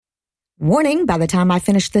Warning, by the time I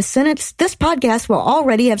finish this sentence, this podcast will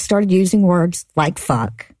already have started using words like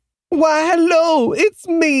fuck. Why, hello, it's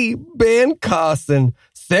me, Ben Carson,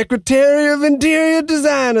 Secretary of Interior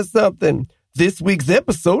Design or something. This week's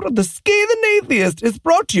episode of The Scathing Atheist is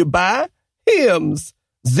brought to you by Hims,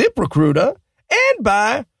 ZipRecruiter, and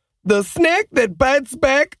by the snack that bites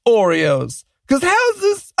back Oreos. 'Cause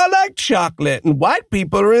houses are like chocolate and white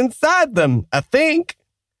people are inside them, I think.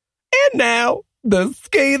 And now, The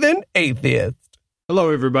Scathing Atheist. Hello,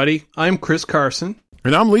 everybody. I'm Chris Carson.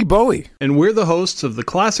 And I'm Lee Bowie. And we're the hosts of the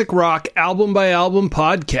Classic Rock Album by Album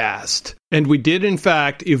podcast. And we did, in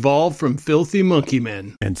fact, evolve from filthy monkey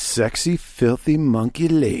men. And sexy, filthy monkey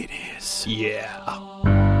ladies. Yeah.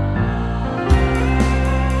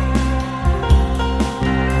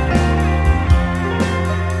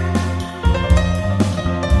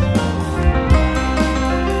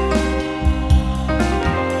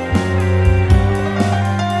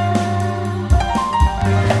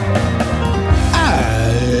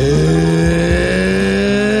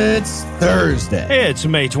 Thursday. It's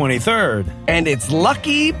May 23rd. And it's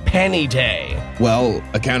Lucky Penny Day. Well,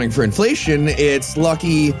 accounting for inflation, it's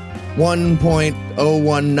lucky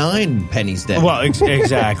 1.019 pennies day. Well,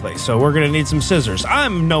 exactly. So we're going to need some scissors.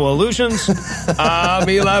 I'm Noah Lutions. I'm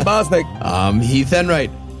Eli Bosnick. I'm Heath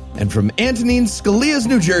Enright. And from Antonin Scalia's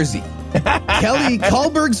New Jersey, Kelly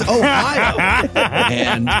Kahlberg's Ohio,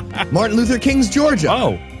 and Martin Luther King's Georgia.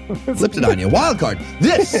 Oh. Flipped it on you. Wildcard.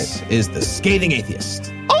 This is The Scathing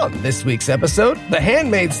Atheist. On this week's episode, The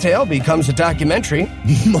Handmaid's Tale becomes a documentary.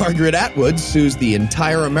 Margaret Atwood sues the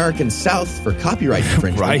entire American South for copyright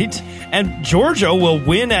infringement. Right? And Georgia will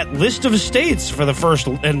win at list of states for the first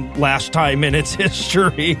and last time in its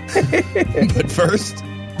history. But first,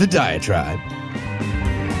 the diatribe.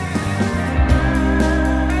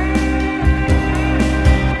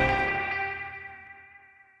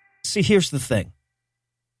 See, here's the thing.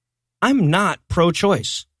 I'm not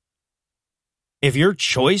pro-choice. If your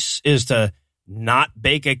choice is to not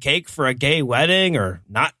bake a cake for a gay wedding or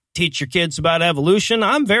not teach your kids about evolution,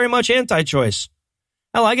 I'm very much anti-choice.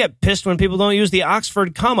 Hell, I get pissed when people don't use the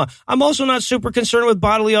Oxford comma. I'm also not super concerned with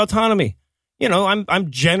bodily autonomy. You know, I'm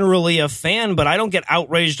generally a fan, but I don't get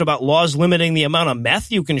outraged about laws limiting the amount of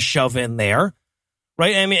meth you can shove in there.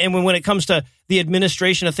 Right? I mean, and when it comes to the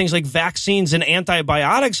administration of things like vaccines and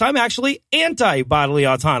antibiotics, I'm actually anti-bodily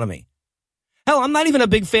autonomy. Hell, I'm not even a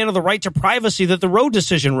big fan of the right to privacy that the Roe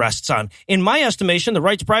decision rests on. In my estimation, the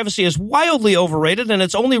right to privacy is wildly overrated, and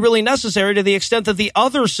it's only really necessary to the extent that the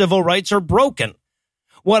other civil rights are broken.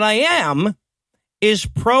 What I am is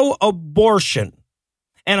pro-abortion.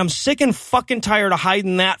 And I'm sick and fucking tired of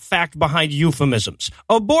hiding that fact behind euphemisms.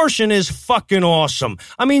 Abortion is fucking awesome.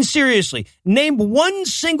 I mean, seriously, name one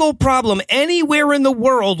single problem anywhere in the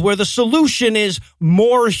world where the solution is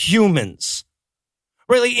more humans.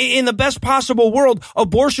 Really, in the best possible world,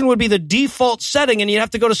 abortion would be the default setting and you'd have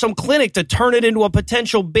to go to some clinic to turn it into a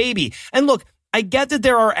potential baby. And look, I get that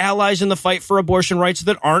there are allies in the fight for abortion rights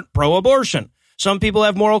that aren't pro-abortion. Some people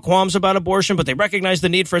have moral qualms about abortion, but they recognize the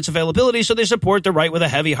need for its availability, so they support the right with a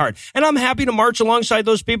heavy heart. And I'm happy to march alongside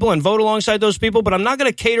those people and vote alongside those people, but I'm not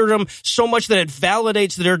going to cater to them so much that it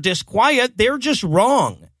validates their disquiet. They're just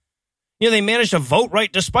wrong. You know, they managed to vote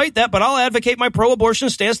right despite that, but I'll advocate my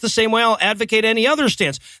pro-abortion stance the same way I'll advocate any other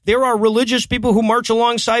stance. There are religious people who march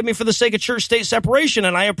alongside me for the sake of church-state separation,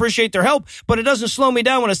 and I appreciate their help, but it doesn't slow me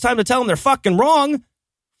down when it's time to tell them they're fucking wrong.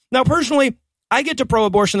 Now, personally, I get to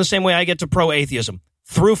pro-abortion the same way I get to pro-atheism,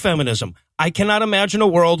 through feminism. I cannot imagine a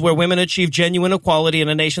world where women achieve genuine equality in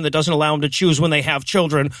a nation that doesn't allow them to choose when they have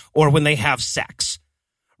children or when they have sex.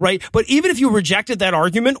 Right? But even if you rejected that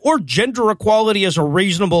argument or gender equality as a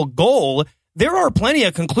reasonable goal, there are plenty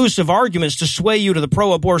of conclusive arguments to sway you to the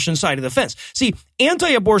pro-abortion side of the fence. See,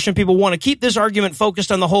 anti-abortion people want to keep this argument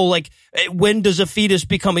focused on the whole, like, when does a fetus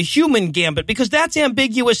become a human gambit? Because that's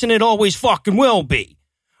ambiguous and it always fucking will be.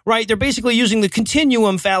 Right? They're basically using the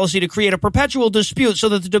continuum fallacy to create a perpetual dispute so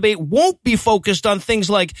that the debate won't be focused on things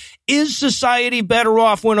like, is society better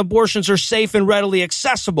off when abortions are safe and readily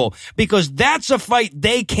accessible? Because that's a fight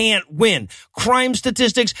they can't win. Crime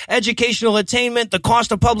statistics, educational attainment, the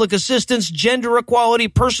cost of public assistance, gender equality,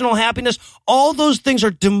 personal happiness, all those things are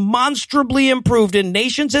demonstrably improved in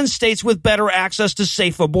nations and states with better access to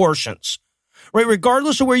safe abortions. Right,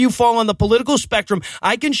 regardless of where you fall on the political spectrum,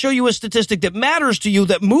 I can show you a statistic that matters to you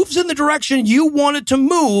that moves in the direction you want it to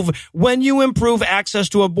move when you improve access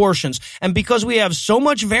to abortions. And because we have so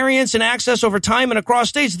much variance in access over time and across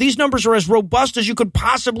states, these numbers are as robust as you could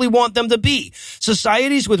possibly want them to be.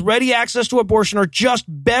 Societies with ready access to abortion are just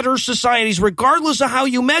better societies, regardless of how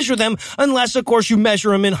you measure them, unless, of course, you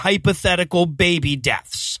measure them in hypothetical baby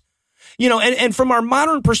deaths. And from our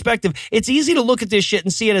modern perspective, it's easy to look at this shit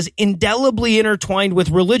and see it as indelibly intertwined with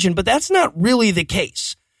religion, but that's not really the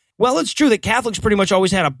case. Well, it's true that Catholics pretty much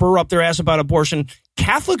always had a burr up their ass about abortion.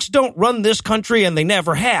 Catholics don't run this country, and they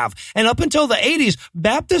never have. And up until the 80s,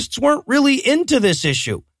 Baptists weren't really into this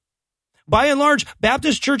issue. By and large,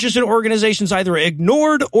 Baptist churches and organizations either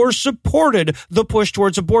ignored or supported the push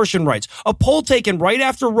towards abortion rights. A poll taken right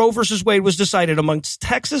after Roe versus Wade was decided amongst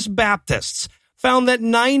Texas Baptists found that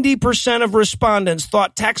 90% of respondents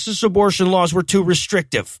thought Texas abortion laws were too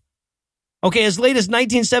restrictive. Okay, as late as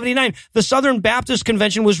 1979, the Southern Baptist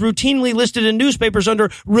Convention was routinely listed in newspapers under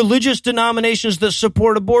religious denominations that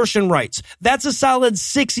support abortion rights. That's a solid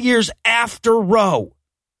 6 years after Roe.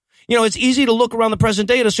 It's easy to look around the present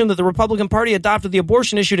day and assume that the Republican Party adopted the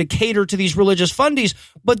abortion issue to cater to these religious fundies,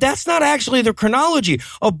 but that's not actually the chronology.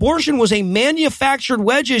 Abortion was a manufactured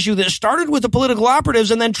wedge issue that started with the political operatives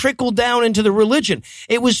and then trickled down into the religion.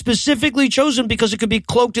 It was specifically chosen because it could be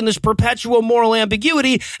cloaked in this perpetual moral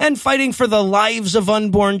ambiguity, and fighting for the lives of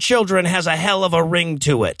unborn children has a hell of a ring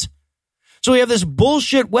to it. So we have this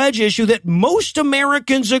bullshit wedge issue that most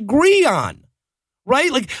Americans agree on.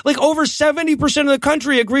 Right? Like over 70% of the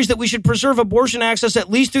country agrees that we should preserve abortion access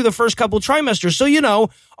at least through the first couple trimesters.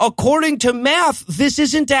 So, according to math, this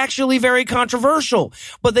isn't actually very controversial.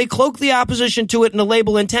 But they cloak the opposition to it in a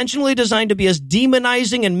label intentionally designed to be as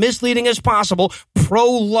demonizing and misleading as possible,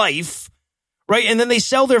 pro-life. Right? And then they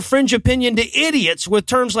sell their fringe opinion to idiots with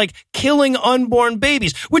terms like killing unborn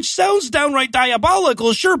babies, which sounds downright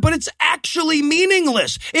diabolical, sure, but it's actually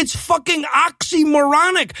meaningless. It's fucking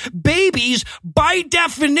oxymoronic. Babies, by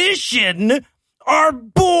definition, are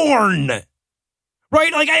born.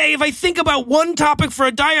 Right? If I think about one topic for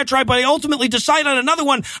a diatribe, but I ultimately decide on another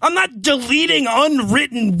one, I'm not deleting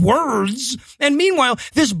unwritten words. And meanwhile,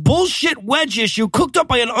 this bullshit wedge issue, cooked up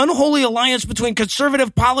by an unholy alliance between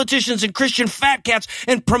conservative politicians and Christian fat cats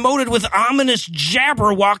and promoted with ominous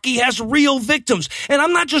jabberwocky, has real victims. And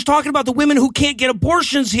I'm not just talking about the women who can't get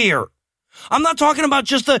abortions here. I'm not talking about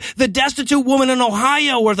just the destitute woman in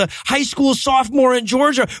Ohio or the high school sophomore in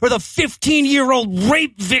Georgia or the 15-year-old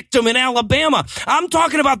rape victim in Alabama. I'm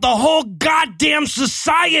talking about the whole goddamn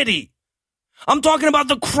society. I'm talking about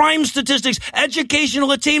the crime statistics,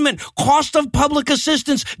 educational attainment, cost of public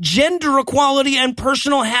assistance, gender equality, and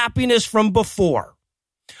personal happiness from before.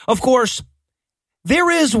 Of course,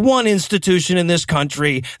 there is one institution in this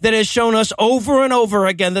country that has shown us over and over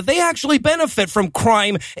again that they actually benefit from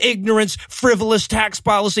crime, ignorance, frivolous tax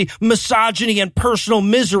policy, misogyny, and personal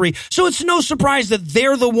misery. So it's no surprise that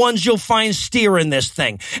they're the ones you'll find steering this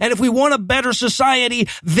thing. And if we want a better society,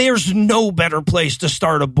 there's no better place to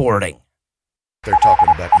start aborting. They're talking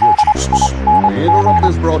about your Jesus. We interrupt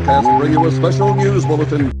this broadcast and bring you a special news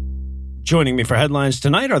bulletin. Joining me for headlines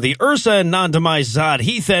tonight are the Ursa and non-demised Zod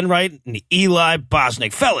Heath Enright and Eli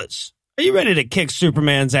Bosnick. Fellas, are you ready to kick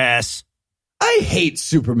Superman's ass? I hate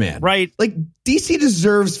Superman. Right? Like, DC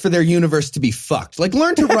deserves for their universe to be fucked. Like,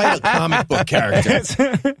 learn to write a comic book character.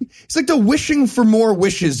 It's like the wishing for more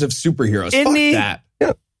wishes of superheroes. Fuck that.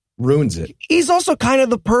 Yeah. Ruins it. He's also kind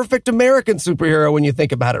of the perfect American superhero when you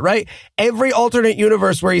think about it, right? Every alternate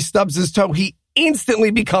universe where he stubs his toe, he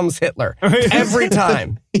instantly becomes Hitler. Every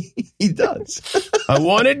time. He does. I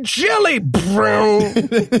wanted jelly, bro.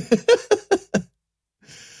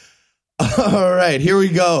 All right, here we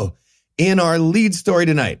go. In our lead story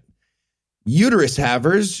tonight, uterus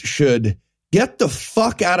havers should get the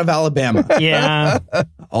fuck out of Alabama. Yeah.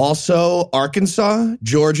 Also, Arkansas,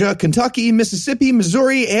 Georgia, Kentucky, Mississippi,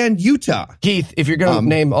 Missouri, and Utah. Keith, if you're going to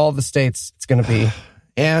name all the states, it's going to be...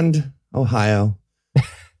 And Ohio.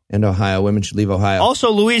 And Ohio. Women should leave Ohio.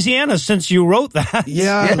 Also Louisiana, since you wrote that.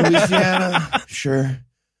 Yeah, Louisiana. Sure.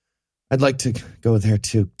 I'd like to go there,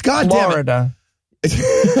 too. God Florida. Damn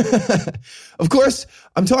it. Of course,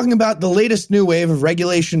 I'm talking about the latest new wave of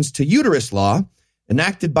regulations to uterus law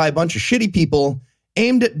enacted by a bunch of shitty people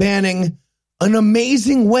aimed at banning an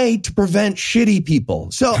amazing way to prevent shitty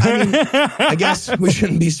people. So, I mean, I guess we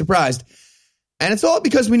shouldn't be surprised. And it's all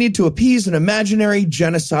because we need to appease an imaginary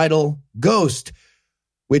genocidal ghost,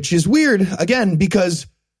 which is weird, again, because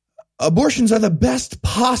abortions are the best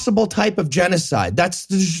possible type of genocide. That's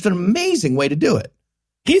just an amazing way to do it.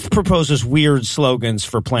 Heath proposes weird slogans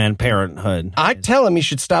for Planned Parenthood. I tell him he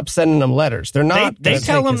should stop sending them letters. They're not. They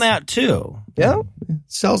tell him that, too. Yeah? It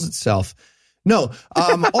sells itself. No.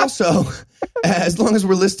 Also, as long as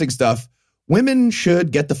we're listing stuff, women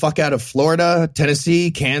should get the fuck out of Florida,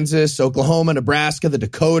 Tennessee, Kansas, Oklahoma, Nebraska, the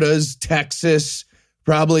Dakotas, Texas,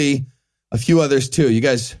 probably a few others too. You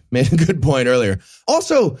guys made a good point earlier.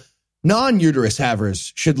 Also, non-uterus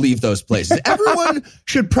havers should leave those places. Everyone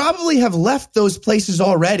should probably have left those places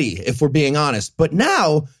already, if we're being honest. But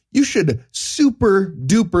now you should super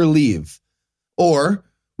duper leave. Or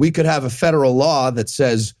we could have a federal law that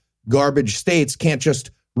says garbage states can't just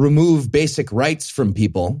remove basic rights from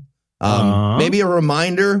people. Maybe a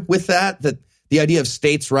reminder with that the idea of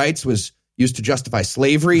states' rights was used to justify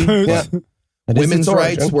slavery. Yeah. Women's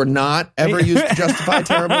rights were not ever used to justify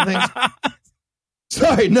terrible things.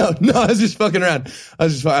 Sorry, no, I was just fucking around. I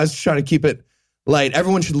was trying to keep it light.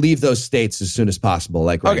 Everyone should leave those states as soon as possible,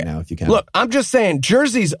 like right now, if you can. Look, I'm just saying,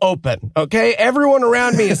 Jersey's open, okay? Everyone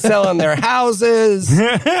around me is selling their houses.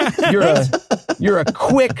 You're a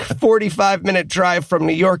quick 45-minute drive from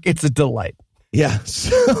New York. It's a delight. Yeah.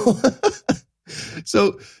 So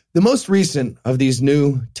the most recent of these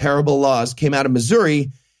new terrible laws came out of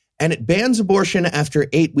Missouri, and it bans abortion after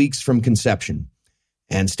 8 weeks from conception.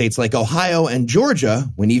 And states like Ohio and Georgia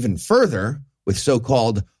went even further with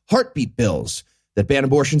so-called heartbeat bills that ban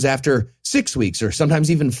abortions after 6 weeks or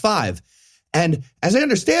sometimes even 5. And as I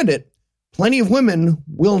understand it, plenty of women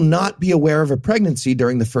will not be aware of a pregnancy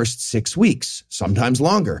during the first 6 weeks, sometimes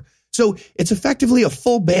longer. So it's effectively a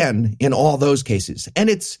full ban in all those cases. And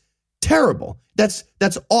it's terrible. That's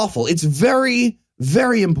awful. It's very,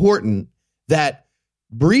 very important that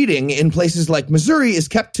breeding in places like Missouri is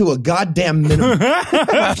kept to a goddamn minimum.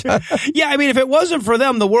 Yeah, I mean, if it wasn't for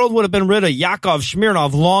them, the world would have been rid of Yakov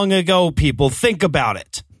Smirnov long ago, people. Think about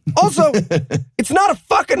it. Also, it's not a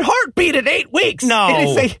fucking heartbeat at 8 weeks.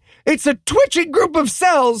 No. It's a twitching group of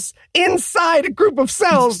cells inside a group of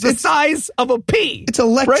cells the size of a pea. It's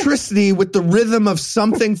electricity with the rhythm of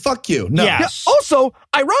something. Fuck you. No. Yes. Yeah, also,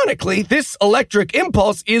 ironically, this electric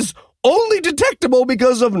impulse is only detectable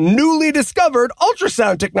because of newly discovered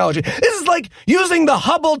ultrasound technology. This is like using the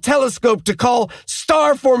Hubble telescope to call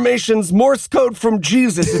star formations Morse code from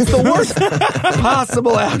Jesus. It's the worst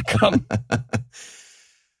possible outcome.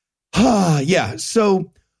 Yeah,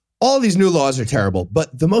 so all these new laws are terrible,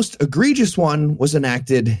 but the most egregious one was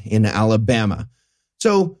enacted in Alabama.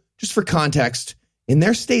 So just for context, in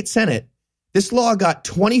their state Senate, this law got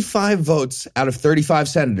 25 votes out of 35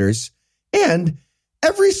 senators, and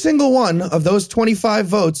every single one of those 25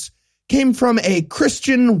 votes came from a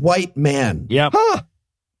Christian white man. Yep.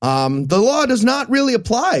 The law does not really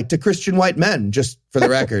apply to Christian white men, just for the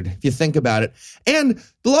record, if you think about it. And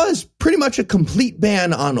the law is pretty much a complete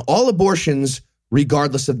ban on all abortions,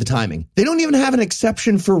 regardless of the timing. They don't even have an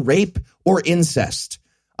exception for rape or incest.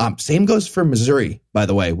 Same goes for Missouri, by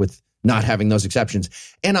the way, with not having those exceptions.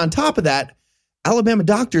 And on top of that, Alabama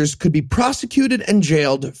doctors could be prosecuted and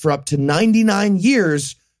jailed for up to 99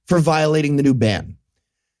 years for violating the new ban.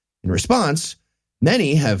 In response,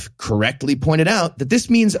 many have correctly pointed out that this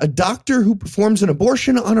means a doctor who performs an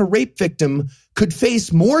abortion on a rape victim could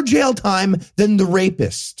face more jail time than the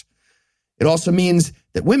rapist. It also means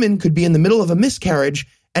that women could be in the middle of a miscarriage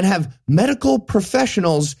and have medical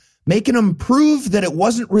professionals making them prove that it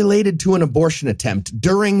wasn't related to an abortion attempt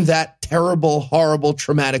during that terrible, horrible,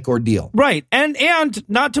 traumatic ordeal. Right. And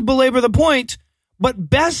not to belabor the point, but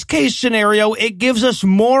best case scenario, it gives us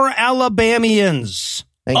more Alabamians.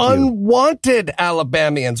 Unwanted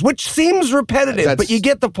Alabamians, which seems repetitive, but you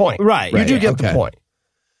get the point. Right. You do get the point.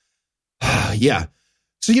 Yeah.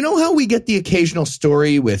 So you know how we get the occasional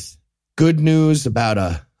story with good news about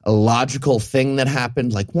a logical thing that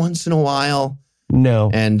happened like once in a while?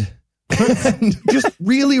 No. And just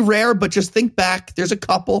really rare, but just think back. There's a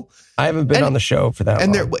couple. I haven't been on the show for that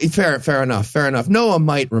long. Fair enough. Noah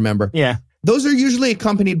might remember. Yeah. Those are usually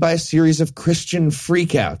accompanied by a series of Christian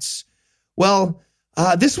freakouts. Well,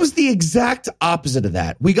 this was the exact opposite of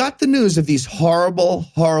that. We got the news of these horrible,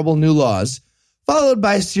 horrible new laws, followed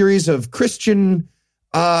by a series of Christian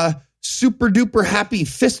super duper happy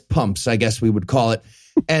fist pumps, I guess we would call it.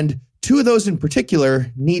 And two of those in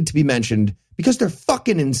particular need to be mentioned because they're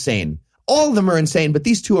fucking insane. All of them are insane, but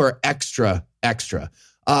these two are extra.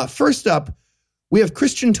 First up, we have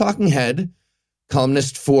Christian talking head,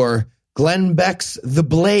 columnist for Glenn Beck's The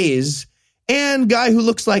Blaze, and guy who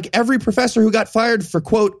looks like every professor who got fired for,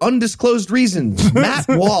 quote, undisclosed reasons, Matt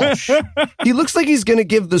Walsh. He looks like he's going to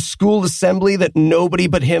give the school assembly that nobody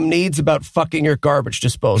but him needs about fucking your garbage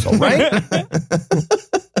disposal, right?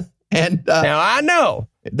 And now I know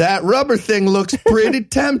that rubber thing looks pretty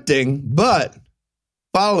tempting, but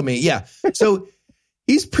follow me. Yeah. So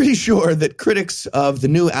he's pretty sure that critics of the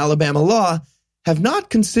new Alabama law have not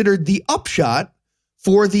considered the upshot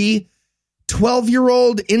for the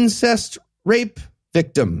 12-year-old incest rape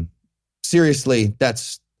victim. Seriously,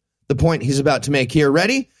 that's the point he's about to make here.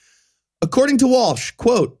 Ready? According to Walsh,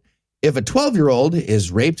 quote, if a 12-year-old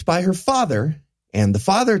is raped by her father and the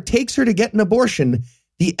father takes her to get an abortion,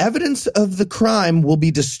 the evidence of the crime will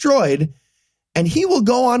be destroyed, and he will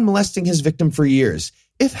go on molesting his victim for years.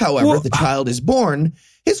 If, however, the child is born,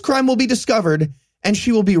 his crime will be discovered, and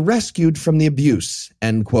she will be rescued from the abuse,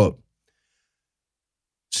 end quote.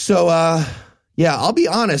 So, yeah, I'll be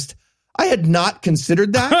honest. I had not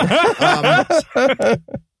considered that.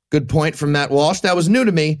 Good point from Matt Walsh. That was new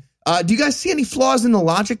to me. Do you guys see any flaws in the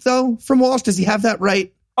logic, though, from Walsh? Does he have that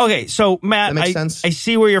right? Okay, so, Matt, I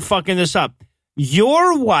see where you're fucking this up.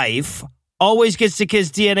 Your wife always gets the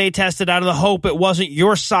kid's DNA tested out of the hope it wasn't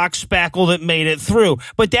your sock spackle that made it through.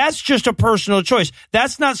 But that's just a personal choice.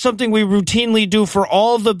 That's not something we routinely do for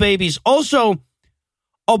all the babies. Also,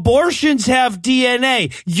 abortions have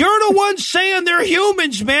DNA. You're the one saying they're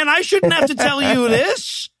humans, man. I shouldn't have to tell you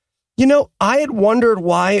this. You know, I had wondered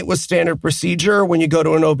why it was standard procedure when you go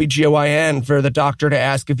to an OBGYN for the doctor to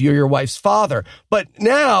ask if you're your wife's father. But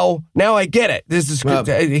now I get it. This is good.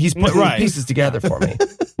 He's putting the pieces together for me.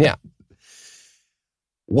 Yeah.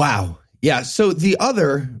 Wow. Yeah. So the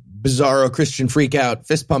other bizarro Christian freakout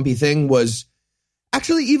fist pumpy thing was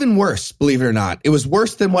actually even worse, believe it or not. It was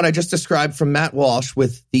worse than what I just described from Matt Walsh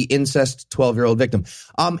with the incest 12-year-old victim.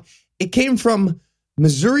 It came from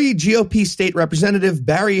Missouri GOP State Representative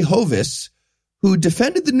Barry Hovis, who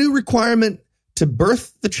defended the new requirement to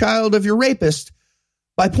birth the child of your rapist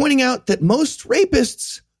by pointing out that most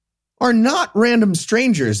rapists are not random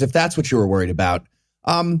strangers, if that's what you were worried about.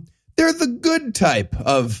 They're the good type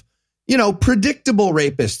of, predictable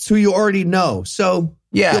rapists who you already know. So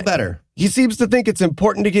feel better. He seems to think it's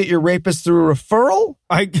important to get your rapist through a referral.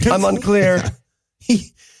 I'm unclear.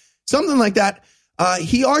 Something like that.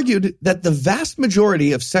 He argued that the vast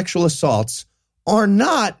majority of sexual assaults are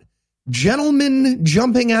not gentlemen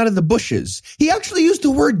jumping out of the bushes. He actually used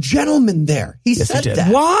the word gentleman there. He said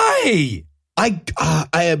that. Why?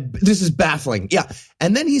 This is baffling. Yeah.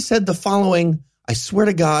 And then he said the following, I swear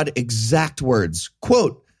to God, exact words.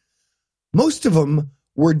 Quote, most of them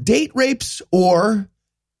were date rapes or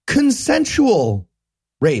consensual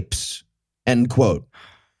rapes, end quote.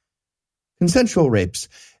 Consensual rapes.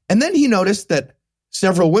 And then he noticed that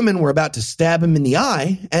several women were about to stab him in the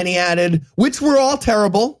eye, and he added, which were all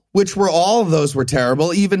terrible, all of those were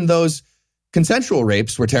terrible, even those consensual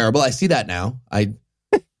rapes were terrible. I see that now. I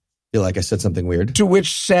feel like I said something weird. To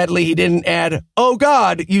which, sadly, he didn't add, oh,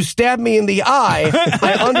 God, you stabbed me in the eye.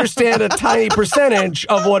 I understand a tiny percentage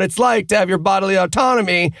of what it's like to have your bodily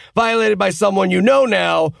autonomy violated by someone you know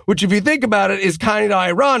now, which, if you think about it, is kind of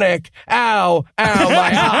ironic. Ow, my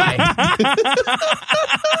eye.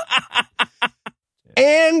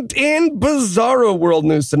 And in bizarro world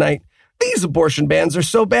news tonight, these abortion bans are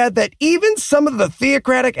so bad that even some of the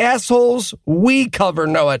theocratic assholes we cover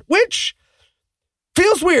know it, which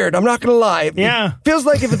feels weird. I'm not going to lie. Yeah. It feels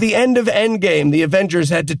like if at the end of Endgame, the Avengers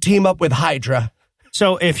had to team up with Hydra.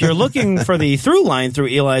 So if you're looking for the through line through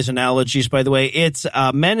Eli's analogies, by the way, it's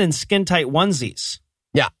men in skin-tight onesies.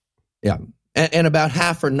 Yeah. Yeah. And about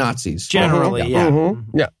half are Nazis. Generally, yeah.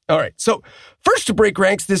 Mm-hmm. Yeah. All right. So first to break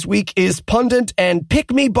ranks this week is pundit and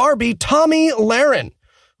pick-me Barbie Tomi Lahren,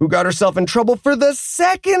 who got herself in trouble for the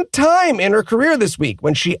second time in her career this week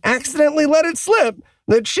when she accidentally let it slip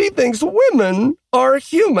that she thinks women are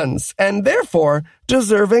humans and therefore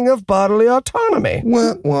deserving of bodily autonomy.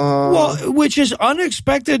 Well, which is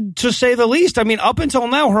unexpected to say the least. I mean, up until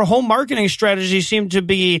now, her whole marketing strategy seemed to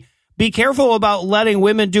be careful about letting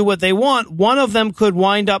women do what they want. One of them could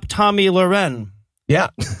wind up Tomi Lahren. Yeah,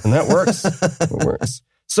 and that works. It works.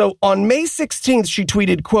 So on May 16th, she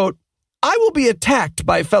tweeted, quote, I will be attacked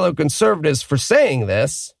by fellow conservatives for saying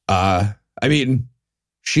this. I mean,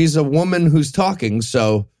 she's a woman who's talking,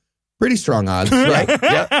 so pretty strong odds, right?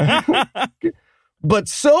 Yeah. But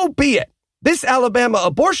so be it. This Alabama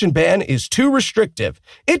abortion ban is too restrictive.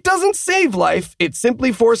 It doesn't save life. It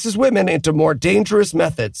simply forces women into more dangerous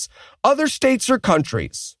methods. Other states or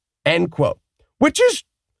countries, end quote. Which is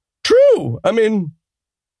true. I mean,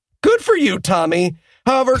 good for you, Tommy.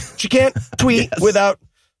 However, she can't tweet without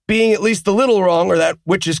being at least a little wrong, or that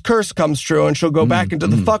witch's curse comes true and she'll go back into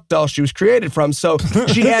the fuck doll she was created from. So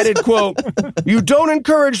she added, quote, you don't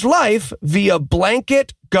encourage life via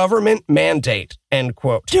blanket government mandate, end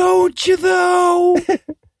quote. Don't you, though?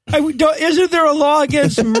 Isn't there a law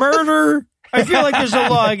against murder? I feel like there's a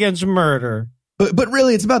law against murder. But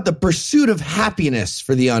really, it's about the pursuit of happiness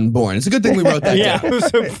for the unborn. It's a good thing we wrote that down.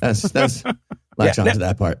 That's latch on to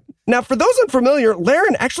that part. Now, for those unfamiliar,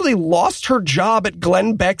 Lahren actually lost her job at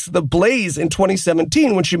Glenn Beck's The Blaze in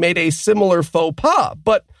 2017 when she made a similar faux pas.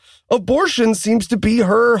 But abortion seems to be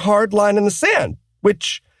her hard line in the sand,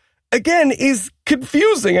 which again, is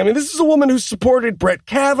confusing. I mean, this is a woman who supported Brett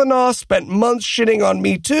Kavanaugh, spent months shitting on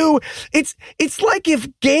Me Too. It's like if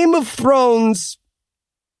Game of Thrones...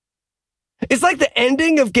 It's like the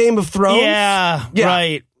ending of Game of Thrones. Yeah.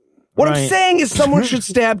 Right. What I'm saying is someone should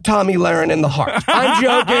stab Tommy Lahren in the heart. I'm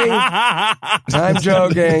joking. I'm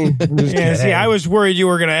just kidding. See, I was worried you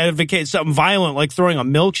were going to advocate something violent like throwing a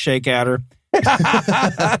milkshake at her.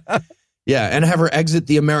 Yeah, and have her exit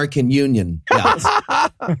the American Union. Yeah.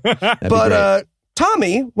 But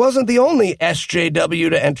Tommy wasn't the only SJW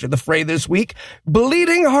to enter the fray this week.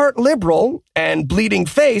 Bleeding heart liberal and bleeding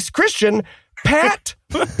face Christian Pat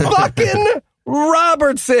fucking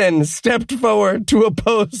Robertson stepped forward to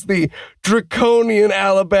oppose the draconian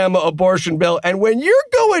Alabama abortion bill. And when you're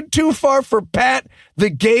going too far for Pat,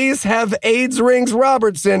 the gays have AIDS rings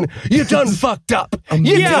Robertson, you done fucked up.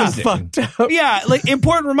 You done fucked up. Yeah, like,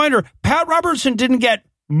 important reminder, Pat Robertson didn't get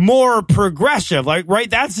more progressive. Like, right?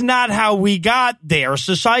 That's not how we got there.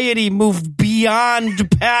 Society moved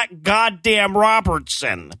beyond Pat goddamn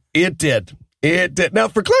Robertson. It did. Now,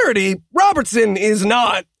 for clarity, Robertson is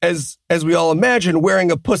not, as we all imagine,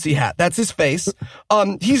 wearing a pussy hat. That's his face.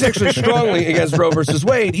 He's actually strongly against Roe versus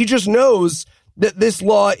Wade. He just knows that this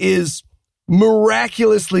law is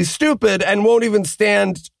miraculously stupid and won't even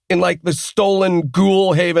stand in, like, the stolen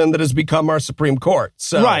ghoul haven that has become our Supreme Court.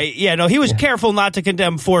 So, right. Yeah, no, he was careful not to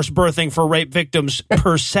condemn forced birthing for rape victims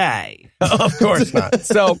per se. Of course not.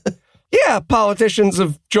 So... yeah, politicians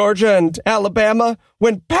of Georgia and Alabama,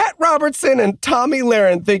 when Pat Robertson and Tommy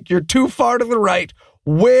Lahren think you're too far to the right,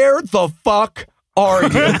 where the fuck are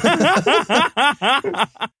you?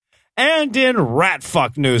 And in rat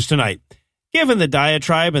fuck news tonight, given the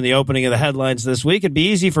diatribe and the opening of the headlines this week, it'd be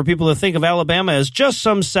easy for people to think of Alabama as just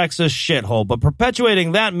some sexist shithole, but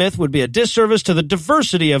perpetuating that myth would be a disservice to the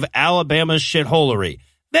diversity of Alabama's shitholery.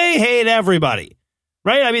 They hate everybody.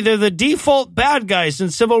 Right? I mean, they're the default bad guys in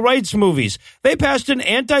civil rights movies. They passed an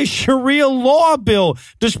anti-Sharia law bill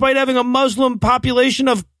despite having a Muslim population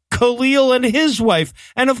of Khalil and his wife.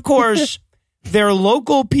 And of course, their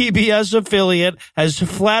local PBS affiliate has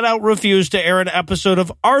flat out refused to air an episode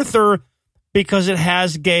of Arthur because it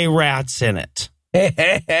has gay rats in it.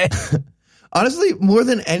 Honestly, more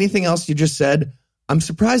than anything else you just said, I'm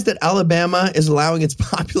surprised that Alabama is allowing its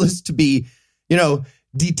populace to be,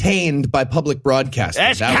 detained by public broadcasting.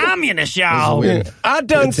 That's communist, y'all. I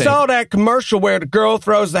done saw that commercial where the girl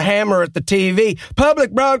throws the hammer at the TV.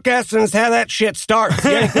 Public broadcasting is how that shit starts.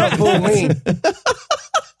 You ain't gonna fool me.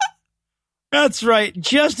 That's right.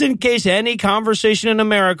 Just in case any conversation in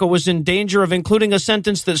America was in danger of including a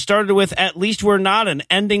sentence that started with, "at least we're not," and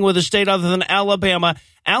ending with a state other than Alabama,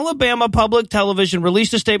 Alabama Public Television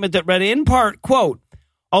released a statement that read in part, quote,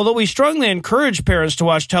 "Although we strongly encourage parents to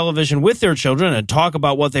watch television with their children and talk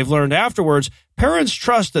about what they've learned afterwards, parents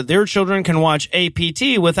trust that their children can watch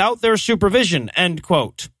APT without their supervision," end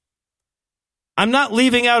quote. I'm not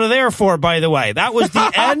leaving out of there for, by the way. That was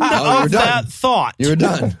the end of that thought. You were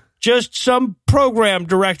done. Just some program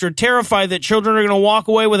director terrified that children are going to walk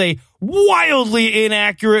away with a wildly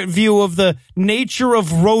inaccurate view of the nature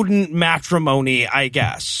of rodent matrimony, I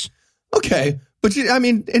guess. Okay. But,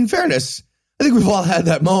 in fairness, I think we've all had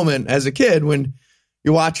that moment as a kid when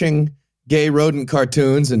you're watching gay rodent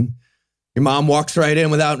cartoons and your mom walks right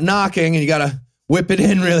in without knocking and you got to whip it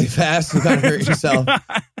in really fast and kind of hurt yourself.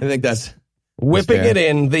 I think that's whipping it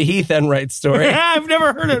in, the Heath Enright story. I've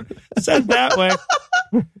never heard it said that way.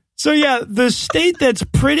 So, yeah, the state that's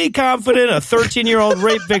pretty confident a 13-year-old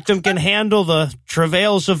rape victim can handle the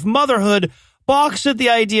travails of motherhood balks at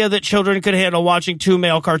the idea that children could handle watching two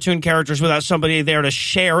male cartoon characters without somebody there to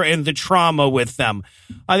share in the trauma with them.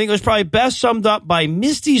 I think it was probably best summed up by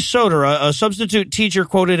Misty Soder, a substitute teacher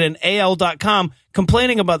quoted in AL.com,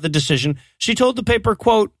 complaining about the decision. She told the paper,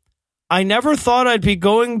 quote, "I never thought I'd be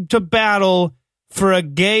going to battle for a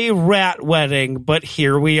gay rat wedding, but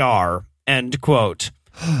here we are," end quote.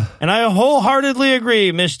 And I wholeheartedly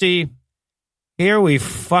agree, Misty. Here we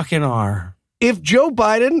fucking are. If Joe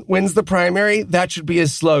Biden wins the primary, that should be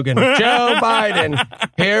his slogan. Joe Biden,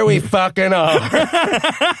 here we fucking are.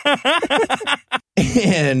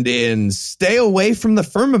 And in stay away from the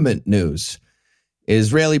firmament news,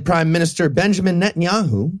 Israeli Prime Minister Benjamin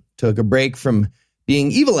Netanyahu took a break from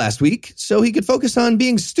being evil last week so he could focus on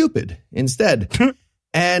being stupid instead.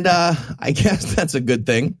 And I guess that's a good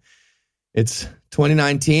thing. It's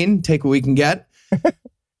 2019. Take what we can get.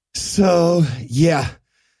 So, yeah.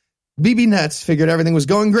 Bibi Netz figured everything was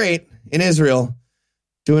going great in Israel.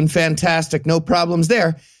 Doing fantastic. No problems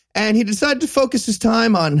there. And he decided to focus his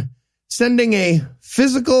time on sending a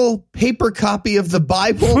physical paper copy of the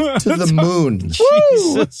Bible to the moon.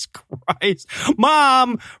 Jesus Christ.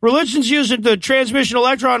 Mom, religion's using the transmission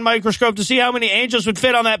electron microscope to see how many angels would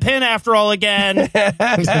fit on that pin after all again.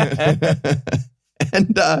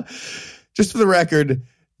 And just for the record,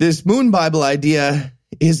 this moon Bible idea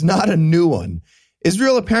is not a new one.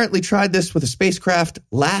 Israel apparently tried this with a spacecraft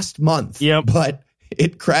last month, but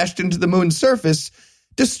it crashed into the moon's surface,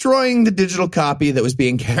 destroying the digital copy that was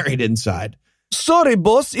being carried inside. Sorry,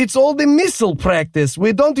 boss, it's all the missile practice.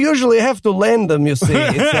 We don't usually have to land them, you see.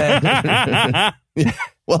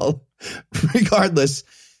 Well, regardless,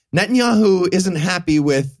 Netanyahu isn't happy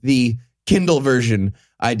with the Kindle version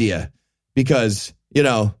idea because, you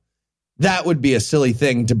know, that would be a silly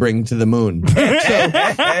thing to bring to the moon. So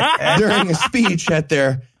during a speech at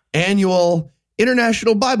their annual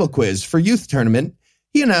International Bible Quiz for Youth Tournament,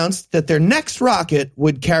 he announced that their next rocket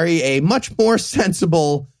would carry a much more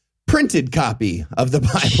sensible printed copy of the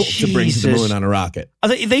Bible to bring to the moon on a rocket.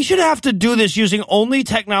 They should have to do this using only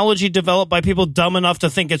technology developed by people dumb enough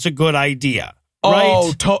to think it's a good idea.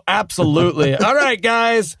 Right? Oh, absolutely. All right,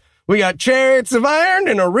 guys. We got chariots of iron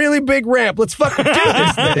and a really big ramp. Let's fucking do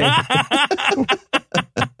this thing.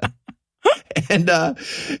 And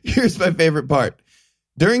here's my favorite part.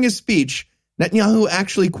 During his speech, Netanyahu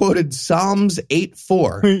actually quoted Psalms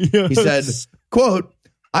 8:4. Yes. He said, quote,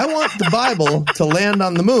 "I want the Bible to land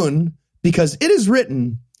on the moon because it is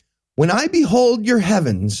written, when I behold your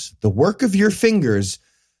heavens, the work of your fingers,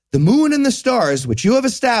 the moon and the stars which you have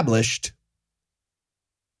established."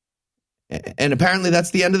 And apparently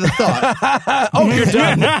that's the end of the thought. Oh, you're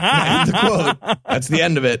done. The quote. That's the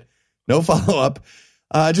end of it. No follow-up.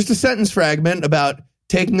 Just a sentence fragment about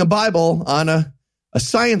taking a Bible on a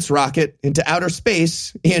science rocket into outer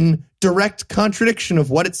space in direct contradiction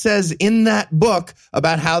of what it says in that book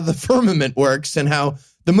about how the firmament works and how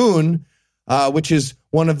the moon, which is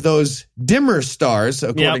one of those dimmer stars,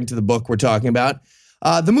 according to the book we're talking about,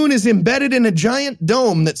 the moon is embedded in a giant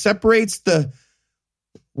dome that separates the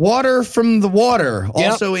water from the water,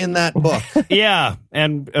 also in that book. Yeah,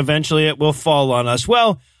 and eventually it will fall on us.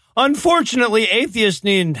 Well, unfortunately, atheists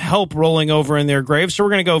need help rolling over in their graves, so we're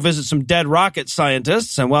going to go visit some dead rocket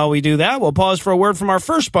scientists. And while we do that, we'll pause for a word from our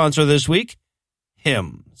first sponsor this week,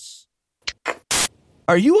 Hims.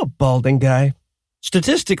 Are you a balding guy?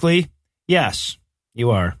 Statistically, yes, you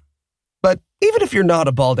are. But even if you're not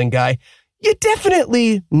a balding guy, you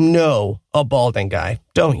definitely know a balding guy,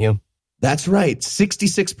 don't you? That's right.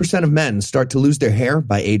 66% of men start to lose their hair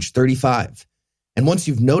by age 35. And once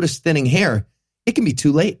you've noticed thinning hair, it can be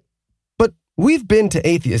too late. But we've been to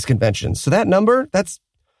atheist conventions, so that number, that's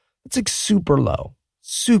like super low.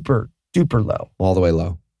 Super duper low. All the way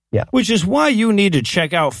low. Yeah. Which is why you need to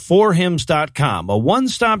check out forhims.com, a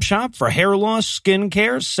one-stop shop for hair loss, skin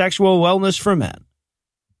care, sexual wellness for men.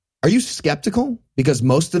 Are you skeptical? Because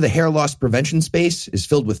most of the hair loss prevention space is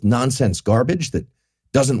filled with nonsense garbage that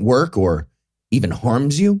doesn't work or even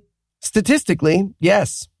harms you? Statistically,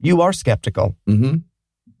 yes, you are skeptical. Mm-hmm.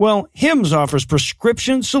 Well, Hims offers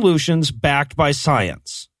prescription solutions backed by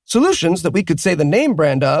science. Solutions that we could say the name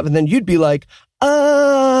brand of, and then you'd be like,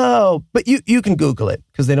 oh, but you can Google it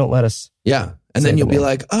because they don't let us. Yeah, and then you'll be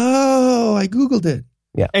like, oh, I Googled it.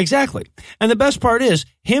 Yeah, exactly. And the best part is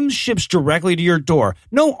Hims ships directly to your door.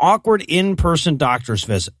 No awkward in-person doctor's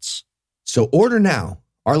visits. So order now.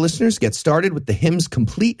 Our listeners get started with the Hims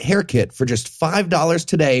Complete Hair Kit for just $5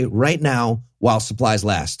 today, right now, while supplies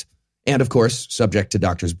last. And, of course, subject to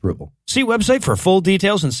doctor's approval. See website for full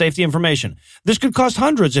details and safety information. This could cost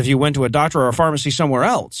hundreds if you went to a doctor or a pharmacy somewhere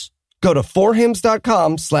else. Go to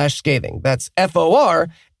forhims.com/scathing. That's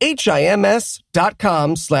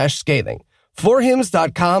FORHIMS.com/scathing.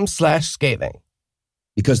 Forhims.com/scathing.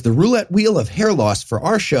 Because the roulette wheel of hair loss for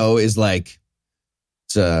our show is like,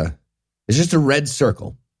 it's just a red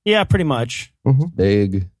circle. Yeah, pretty much. Mm-hmm.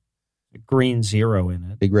 Big. A green zero in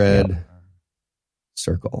it. Big red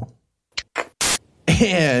circle.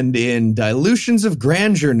 And in dilutions of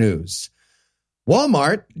grandeur news,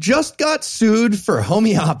 Walmart just got sued for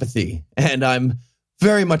homeopathy. And I'm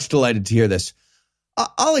very much delighted to hear this.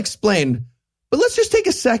 I'll explain, but let's just take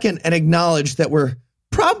a second and acknowledge that we're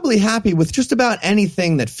probably happy with just about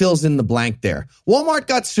anything that fills in the blank there. Walmart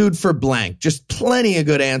got sued for blank. Just plenty of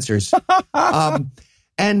good answers.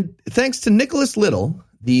 And thanks to Nicholas Little,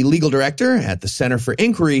 the legal director at the Center for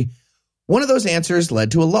Inquiry, one of those answers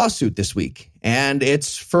led to a lawsuit this week, and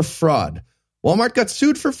it's for fraud. Walmart got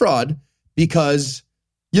sued for fraud because,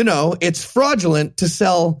 you know, it's fraudulent to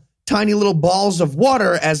sell tiny little balls of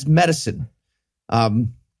water as medicine.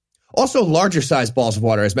 Also, larger size balls of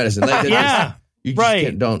water as medicine. You just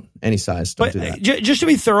can't, don't any size. Don't do that. Just to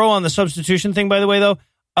be thorough on the substitution thing, by the way, though,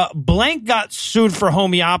 blank got sued for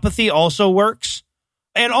homeopathy also works.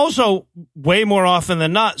 And also, way more often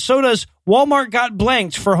than not, so does Walmart got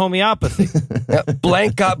blanked for homeopathy.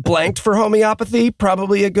 Blank got blanked for homeopathy.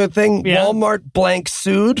 Probably a good thing. Yeah. Walmart blank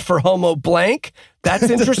sued for homo blank. That's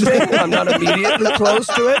interesting. I'm not immediately close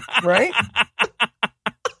to it, right?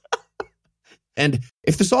 And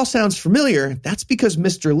if this all sounds familiar, that's because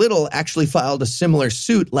Mr. Little actually filed a similar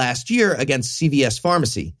suit last year against CVS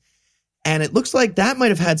Pharmacy. And it looks like that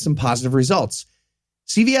might have had some positive results.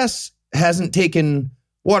 CVS hasn't taken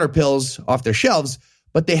water pills off their shelves,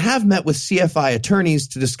 but they have met with CFI attorneys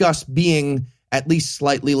to discuss being at least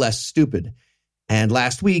slightly less stupid. And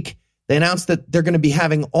last week, they announced that they're going to be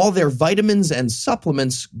having all their vitamins and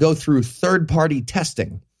supplements go through third-party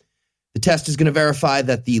testing. The test is going to verify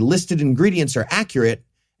that the listed ingredients are accurate,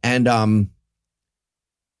 and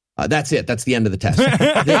that's it. That's the end of the test.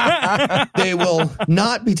 They will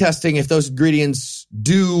not be testing if those ingredients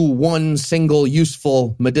do one single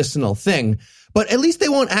useful medicinal thing, but at least they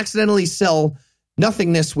won't accidentally sell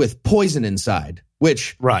nothingness with poison inside,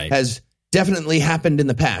 which has definitely happened in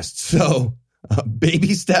the past. So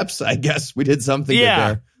baby steps, I guess we did something good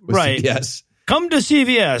there with CVS. Come to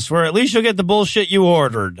CVS, where at least you'll get the bullshit you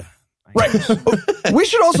ordered. Right. We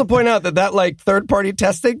should also point out that like third-party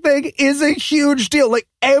testing thing is a huge deal. Like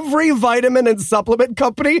every vitamin and supplement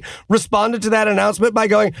company responded to that announcement by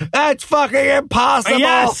going, "That's fucking impossible.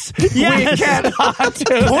 Yes. We cannot do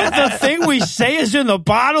Put the thing we say is in the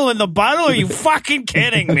bottle. Are you fucking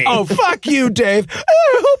kidding me? Oh, fuck you, Dave.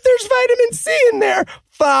 I hope there's vitamin C in there.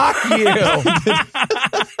 Fuck you.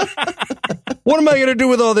 What am I going to do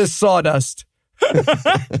with all this sawdust?"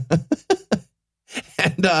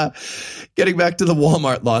 And getting back to the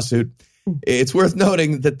Walmart lawsuit, it's worth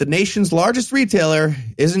noting that the nation's largest retailer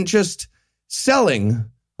isn't just selling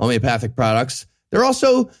homeopathic products, they're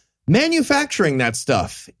also manufacturing that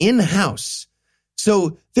stuff in-house.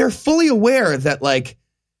 So they're fully aware that like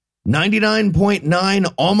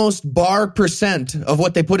 99.9 almost % of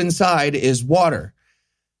what they put inside is water.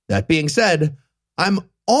 That being said, I'm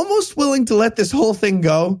almost willing to let this whole thing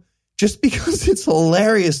go just because it's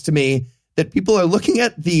hilarious to me that people are looking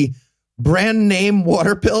at the brand name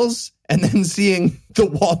water pills and then seeing the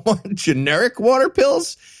Walmart generic water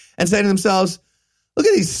pills and saying to themselves, look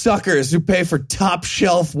at these suckers who pay for top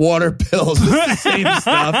shelf water pills. It's the same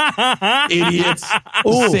stuff. Idiots.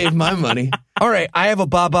 Save my money. All right, I have a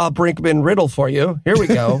Baba Brinkman riddle for you. Here we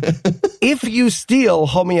go. If you steal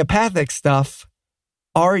homeopathic stuff,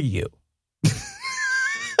 are you?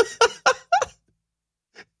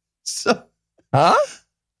 Huh?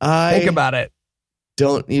 Think about it.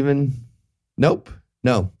 Don't even. Nope.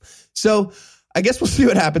 No. So I guess we'll see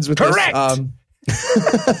what happens with Correct.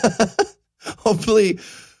 this. Hopefully,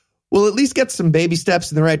 we'll at least get some baby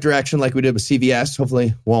steps in the right direction like we did with CVS.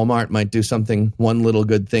 Hopefully, Walmart might do something, one little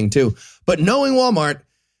good thing too. But knowing Walmart,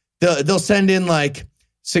 they'll send in like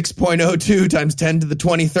 6.02 times 10 to the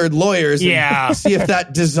 23rd lawyers and see if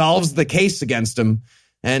that dissolves the case against them.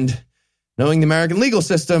 And knowing the American legal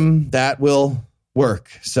system, that will work.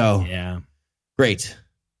 So, great.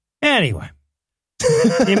 Anyway,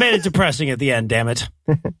 you made it depressing at the end, damn it.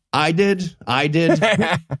 I did.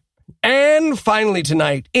 And finally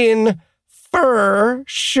tonight, in for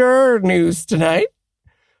sure news tonight,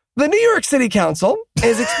 the New York City Council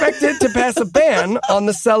is expected to pass a ban on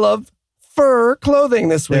the sale of fur clothing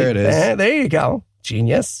this week. There it is. There you go.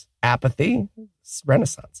 Genius. Apathy.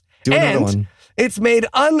 Renaissance. Do another one. It's made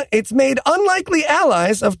unlikely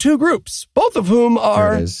allies of two groups, both of whom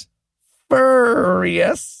are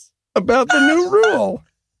furious about the new rule.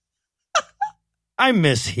 I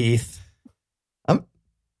miss Heath.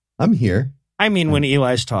 I'm here. I mean, when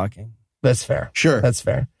Eli's talking. That's fair. Sure. That's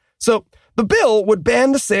fair. So the bill would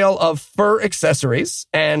ban the sale of fur accessories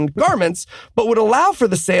and garments, but would allow for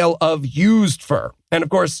the sale of used fur. And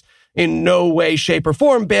of course, in no way, shape, or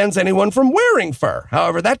form bans anyone from wearing fur.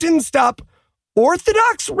 However, that didn't stop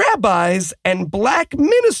Orthodox rabbis and black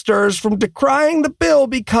ministers from decrying the bill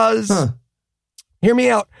because, hear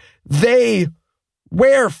me out, they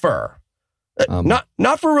wear fur.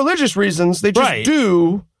 Not for religious reasons, they just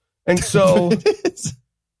do. And so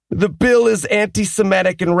the bill is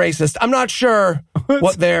anti-Semitic and racist. I'm not sure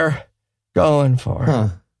what they're going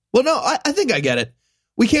for. Well, no, I think I get it.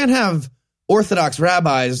 We can't have Orthodox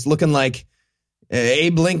rabbis looking like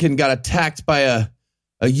Abe Lincoln got attacked by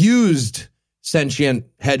a used sentient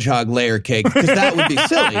hedgehog layer cake, because that would be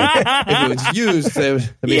silly. If it was used, it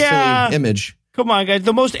would be a silly image. Come on, guys.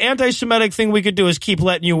 The most anti-Semitic thing we could do is keep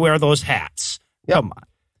letting you wear those hats. Come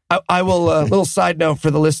on. I will, little side note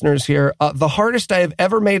for the listeners here. The hardest I have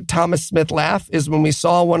ever made Thomas Smith laugh is when we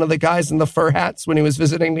saw one of the guys in the fur hats when he was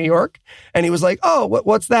visiting New York. And he was like, oh,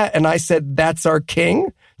 what's that? And I said, that's our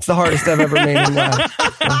king. It's the hardest I've ever made him laugh.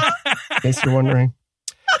 In case you're wondering.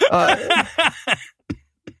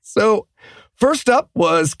 So first up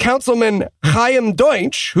was Councilman Chaim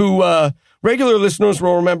Deutsch, who regular listeners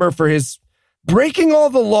will remember for his breaking all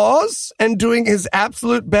the laws and doing his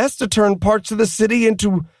absolute best to turn parts of the city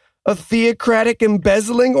into a theocratic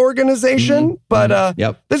embezzling organization. But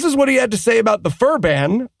This is what he had to say about the fur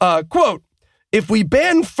ban. Quote, if we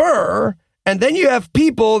ban fur and then you have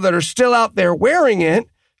people that are still out there wearing it,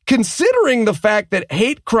 considering the fact that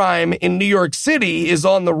hate crime in New York City is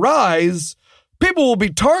on the rise, people will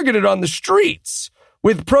be targeted on the streets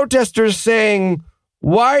with protesters saying,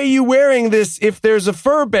 why are you wearing this if there's a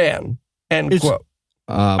fur ban? End quote.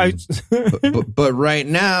 But right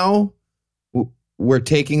now, we're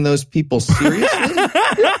taking those people seriously?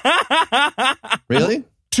 Really?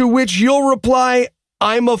 To which you'll reply,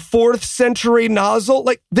 I'm a 4th century nozzle.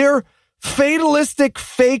 Like, their fatalistic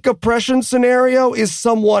fake oppression scenario is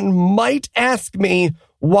someone might ask me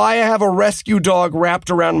why I have a rescue dog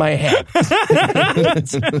wrapped around my head.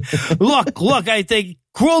 Look, I take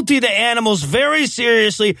cruelty to animals very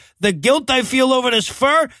seriously. The guilt I feel over this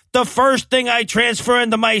fur, the first thing I transfer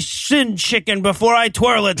into my shin chicken before I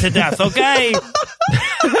twirl it to death, okay?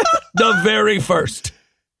 The very first.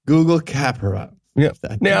 Google Capra. Yeah.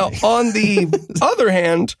 Now, on the other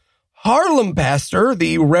hand, Harlem pastor,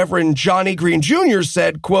 the Reverend Johnny Green Jr.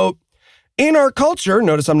 said, quote, in our culture,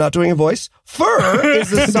 notice I'm not doing a voice, fur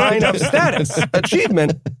is a sign of status,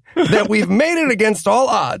 achievement, that we've made it against all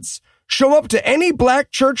odds. Show up to any black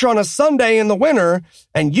church on a Sunday in the winter,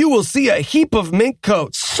 and you will see a heap of mink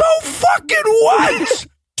coats. So fucking what?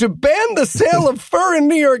 To ban the sale of fur in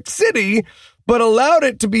New York City, but allowed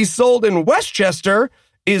it to be sold in Westchester,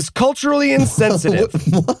 is culturally insensitive.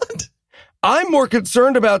 What? I'm more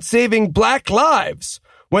concerned about saving black lives.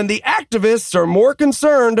 When the activists are more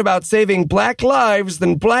concerned about saving black lives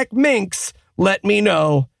than black minks, let me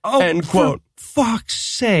know. End quote. For fuck's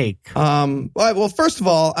sake. Well, first of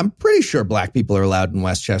all, I'm pretty sure black people are allowed in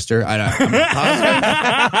Westchester. I'm not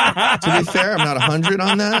positive. To be fair, I'm not 100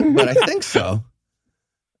 on that, but I think so.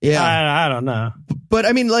 Yeah. I don't know. But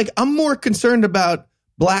I mean, like, I'm more concerned about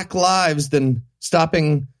black lives than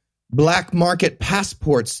stopping black market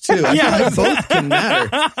passports, too. I feel like both can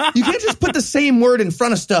matter. You can't just put the same word in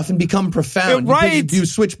front of stuff and become profound. Right. You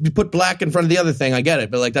put black in front of the other thing. I get it,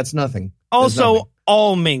 but like, that's nothing. Also,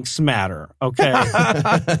 all minks matter, okay?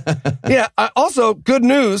 Yeah, also, good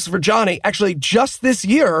news for Johnny. Actually, just this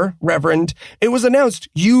year, Reverend, it was announced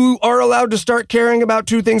you are allowed to start caring about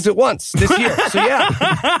 2 things at once this year. So, yeah.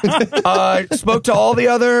 I spoke to all the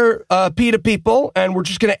other PETA people, and we're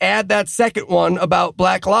just going to add that second one about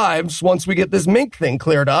black lives once we get this mink thing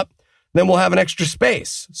cleared up. Then we'll have an extra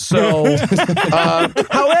space. So,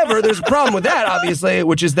 however, there's a problem with that, obviously,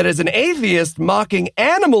 which is that as an atheist, mocking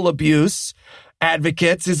animal abuse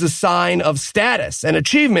advocates is a sign of status and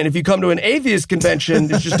achievement. If you come to an atheist convention,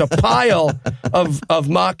 it's just a pile of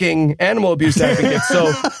mocking animal abuse advocates.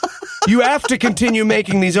 So you have to continue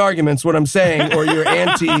making these arguments, what I'm saying, or you're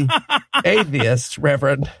anti-atheist,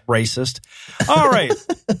 Reverend. Racist. All right.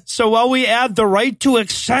 So while we add the right to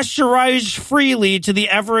accessorize freely to the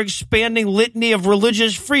ever-expanding litany of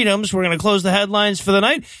religious freedoms, we're going to close the headlines for the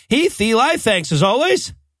night. Heath, Eli, thanks as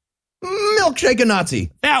always. Milkshake a Nazi.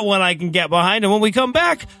 That one I can get behind. And when we come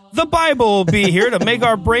back, the Bible will be here to make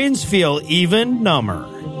our brains feel even number.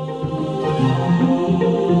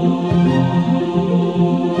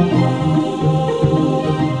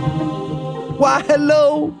 Why,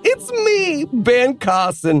 hello, it's me, Ben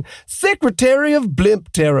Carson, Secretary of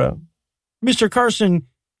Blimp Terror. Mr. Carson,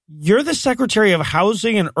 you're the Secretary of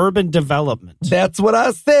Housing and Urban Development. That's what I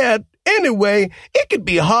said. Anyway, it could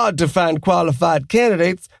be hard to find qualified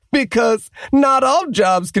candidates because not all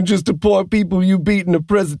jobs can just appoint people you beat in a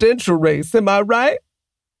presidential race. Am I right?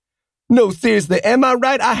 No, seriously, am I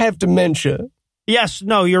right? I have dementia. Yes,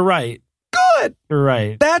 no, you're right. Good. You're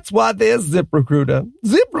right. That's why there's ZipRecruiter.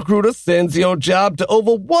 ZipRecruiter sends your job to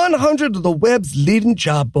over 100 of the web's leading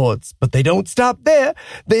job boards. But they don't stop there.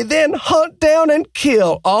 They then hunt down and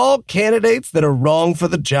kill all candidates that are wrong for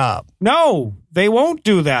the job. No, they won't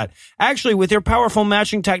do that. Actually, with their powerful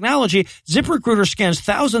matching technology, ZipRecruiter scans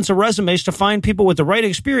thousands of resumes to find people with the right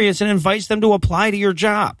experience and invites them to apply to your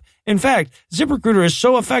job. In fact, ZipRecruiter is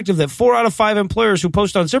so effective that 4 out of 5 employers who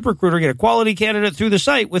post on ZipRecruiter get a quality candidate through the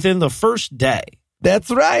site within the first day.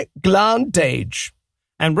 That's right, Glandage.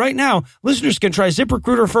 And right now, listeners can try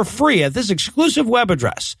ZipRecruiter for free at this exclusive web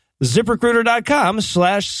address,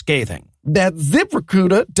 ZipRecruiter.com/scathing. That's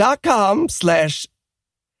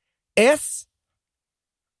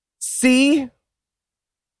ZipRecruiter.com/SC.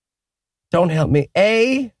 Don't help me.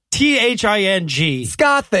 THING.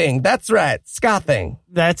 Scathing. That's right. Scathing.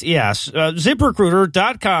 That's, yes.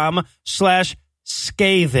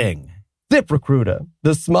 ZipRecruiter.com/scathing. ZipRecruiter,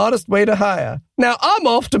 the smartest way to hire. Now I'm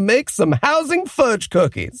off to make some housing fudge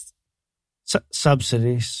cookies.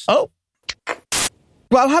 Subsidies. Oh.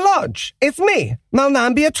 Well, hello. It's me,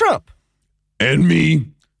 Malnambia Trump. And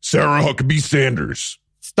me, Sarah Huckabee Sanders.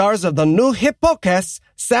 Stars of the new hit podcast,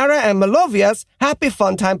 Sarah and Malovia's Happy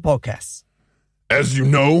Fun Time podcast. As you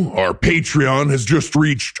know, our Patreon has just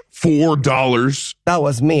reached $4. That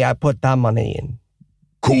was me. I put that money in.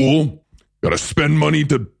 Cool. Gotta spend money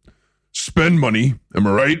to spend money. Am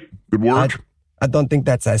I right? Good work. I don't think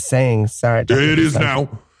that's a saying. Sorry. It is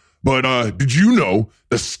now. But did you know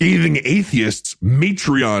the Scathing Atheists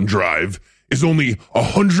Matreon drive is only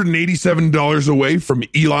 $187 away from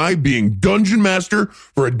Eli being Dungeon Master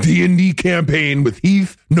for a D&D campaign with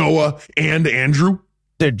Heath, Noah, and Andrew?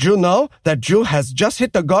 Did you know that Drew has just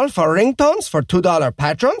hit the goal for ringtones for $2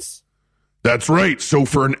 patrons? That's right. So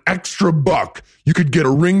for an extra $1, you could get a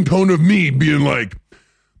ringtone of me being like,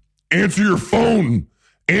 answer your phone.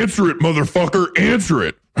 Answer it, motherfucker. Answer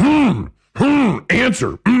it.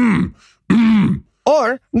 Answer.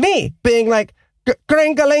 Or me being like,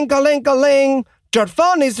 gring-a-ling-a-ling-a-ling, your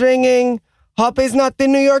phone is ringing. Hope it's not the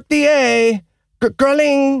New York DA.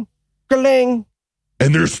 Gring, gring.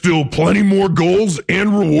 And there's still plenty more goals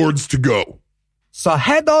and rewards to go. So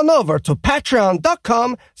head on over to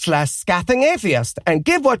patreon.com/scathingatheist and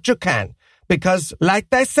give what you can. Because like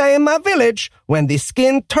they say in my village, when the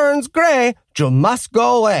skin turns gray, you must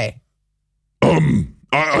go away.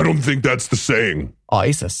 I don't think that's the saying. Oh,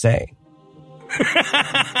 it's a saying.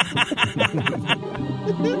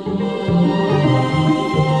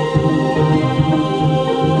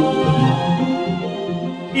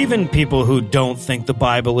 Even people who don't think the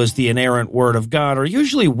Bible is the inerrant word of God are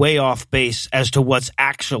usually way off base as to what's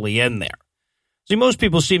actually in there. See, most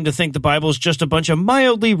people seem to think the Bible is just a bunch of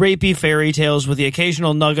mildly rapey fairy tales with the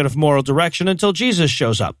occasional nugget of moral direction until Jesus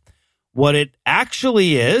shows up. What it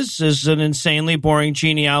actually is an insanely boring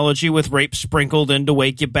genealogy with rape sprinkled in to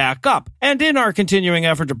wake you back up. And in our continuing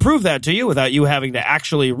effort to prove that to you without you having to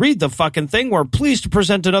actually read the fucking thing, we're pleased to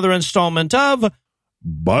present another installment of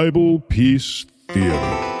Bible Peace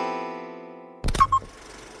Theater.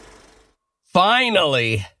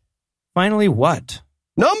 Finally. Finally what?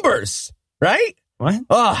 Numbers, right? What?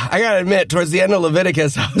 Oh, I gotta admit, towards the end of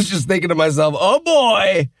Leviticus, I was just thinking to myself, oh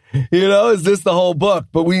boy, is this the whole book?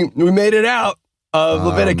 But we made it out of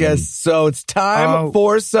Leviticus, so it's time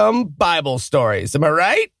for some Bible stories. Am I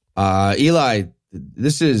right? Eli,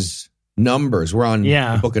 this is Numbers. We're on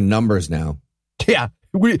the book of Numbers now. Yeah.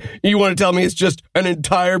 You want to tell me it's just an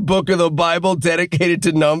entire book of the Bible dedicated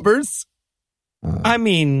to numbers? I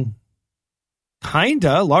mean,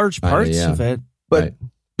 kinda, large parts of it. But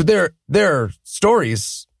there are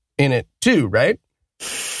stories in it too, right?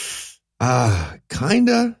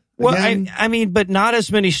 Kinda. Well, I mean, but not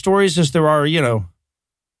as many stories as there are,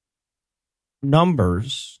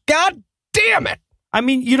 numbers. God damn it! I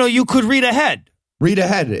mean, you could read ahead. Read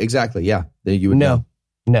ahead, exactly, yeah. You would know.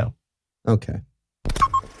 No. Okay.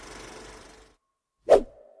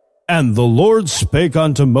 And the Lord spake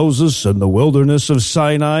unto Moses in the wilderness of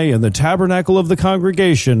Sinai in the tabernacle of the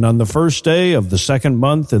congregation on the first day of the 2nd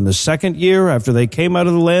month in the 2nd year after they came out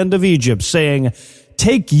of the land of Egypt, saying,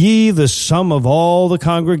 Take ye the sum of all the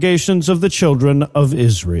congregations of the children of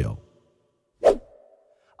Israel.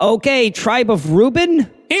 Okay, tribe of Reuben.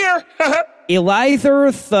 Here.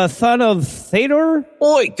 Eliezer, the son of Thedor.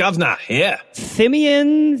 Oi, governor, here.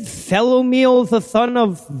 Simeon, Philomiel, the son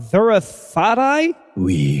of Zerathadai.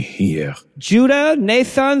 We here. Judah,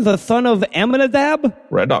 Nathan, the son of Amminadab.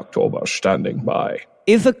 Red October standing by.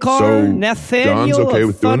 Issachar, Nathaniel, John's okay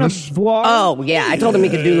with son doing of this? Dwar. Oh, yeah, I told him he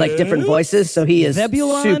could do, different voices, so he is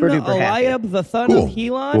Zebulun, super duper happy. Eliab, the son of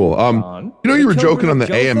Helon. Cool. You were joking on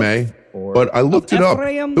the AMA, but I looked it up.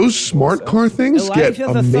 Those smart car things get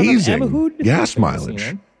amazing gas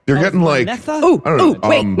mileage. They're getting like, I don't know.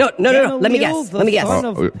 Wait, no. Let me guess.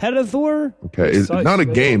 Okay, it's not a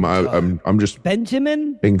game. I'm just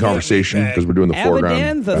Benjamin, making conversation because we're doing the foreground.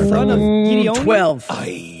 Abidan, the son of Gideon. 12.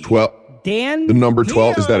 12. Dan. The number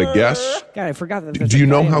 12, is that a guess? God, I forgot that. Do you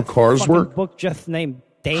know how cars work? Book just named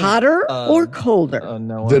Dan. Hotter or colder?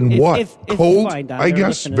 No. Then what? It's Cold? fine, Don. I They're guess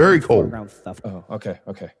listening very to cold. stuff. Oh, okay.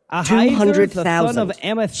 Ahiezer, 200,000. the son of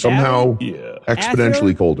Amithabi. Somehow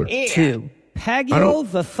exponentially colder. 2.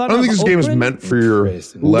 Pagiel, the son I don't of think this game is Okran. meant for your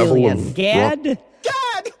level of Gad.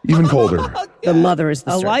 Even colder. The mother is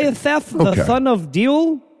the serpent. Eliatheth, the Okay. son of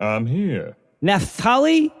Deal. I'm here.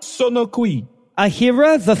 Naphtali. Sonokui.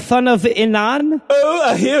 Ahira, the son of Inan. Oh,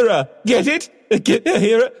 Ahira. Get it? Get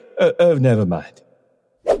Ahira? Never mind.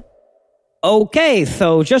 Okay,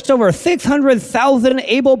 so just over 600,000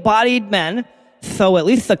 able-bodied men. So at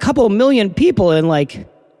least a couple million people in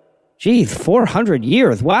 400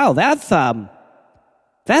 years. Wow, that's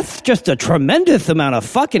just a tremendous amount of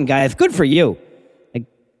fucking guys. Good for you.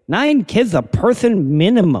 9 kids a person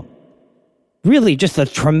minimum. Really just a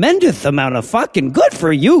tremendous amount of fucking good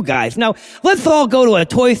for you guys. Now, let's all go to a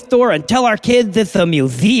toy store and tell our kids it's a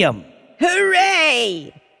museum.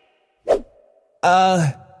 Hooray!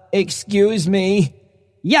 Excuse me?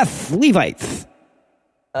 Yes, Levites.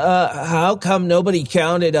 How come nobody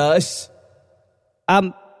counted us?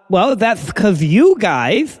 Well, that's because you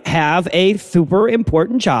guys have a super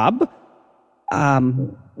important job.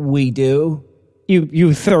 We do?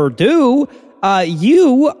 You sure do.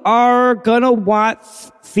 You are gonna watch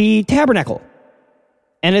the tabernacle.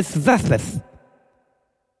 And it's Vespas.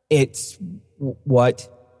 It's what?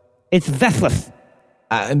 It's Vespas.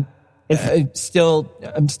 I'm still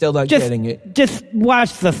not getting it. Just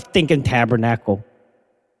watch the stinking tabernacle.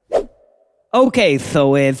 Okay,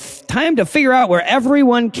 so it's time to figure out where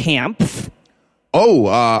everyone camps. Oh,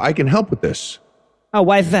 I can help with this. Oh,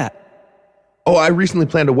 why is that? Oh, I recently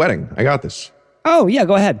planned a wedding. I got this. Oh, yeah,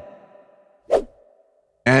 go ahead.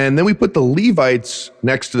 And then we put the Levites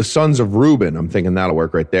next to the sons of Reuben. I'm thinking that'll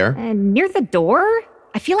work right there. And near the door?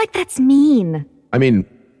 I feel like that's mean. I mean,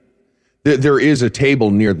 there is a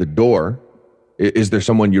table near the door. Is there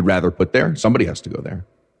someone you'd rather put there? Somebody has to go there.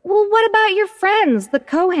 Well, what about your friends, the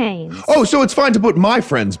Kohanes? Oh, so it's fine to put my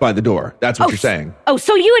friends by the door. That's what you're saying. Oh,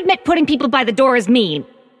 so you admit putting people by the door is mean?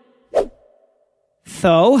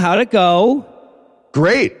 So, how'd it go?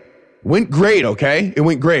 Great. Went great, okay? It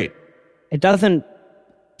went great. It doesn't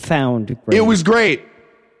sound great. It was great.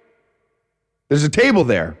 There's a table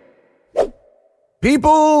there.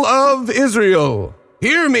 People of Israel,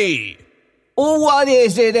 hear me. What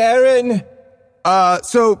is it, Aaron?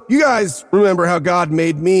 So you guys remember how God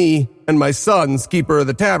made me and my sons keeper of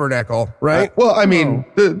the tabernacle, right? Well, I mean,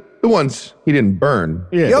 the ones he didn't burn.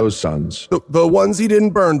 Yeah, Yep. those sons. The ones he didn't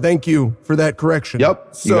burn. Thank you for that correction.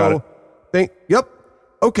 Yep, you got it. Yep.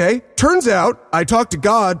 Okay. Turns out I talked to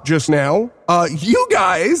God just now. You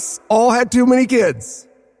guys all had too many kids.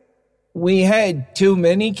 We had too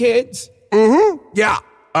many kids? Mm-hmm. Yeah.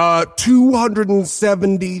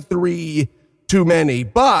 273 too many.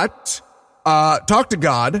 But talked to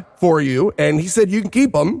God for you, and he said you can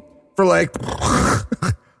keep them for like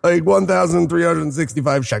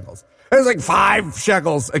 1,365 shekels. And it's like 5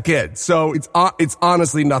 shekels a kid. So it's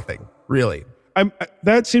honestly nothing, really.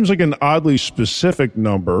 That seems like an oddly specific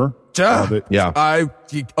number. Yeah. I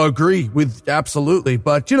agree with absolutely.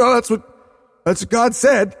 But that's what God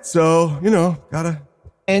said. So, gotta.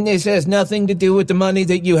 And this has nothing to do with the money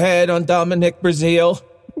that you had on Dominic Brazil?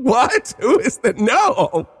 What? Who is that?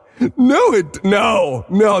 No.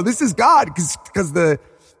 No. This is God because the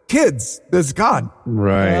kids, this is God.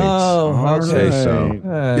 Right. Oh, okay. Say so.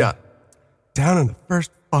 Yeah. Down in the first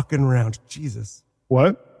fucking round. Jesus.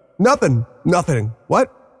 What? Nothing.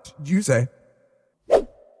 What did you say?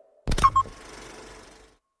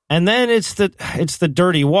 And then it's the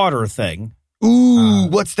dirty water thing. Ooh,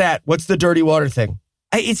 what's that? What's the dirty water thing?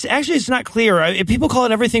 It's not clear. People call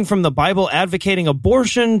it everything from the Bible advocating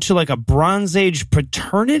abortion to like a Bronze Age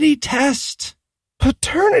paternity test.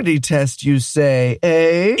 Paternity test, you say,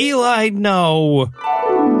 eh? Eli, no.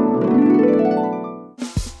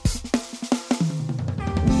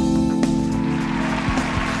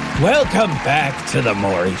 Welcome back to the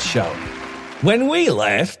Maury Show. When we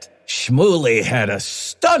left, Shmuley had a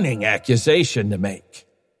stunning accusation to make.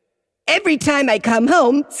 Every time I come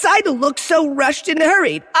home, Seidel looks so rushed and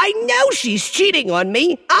hurried. I know she's cheating on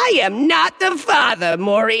me. I am not the father,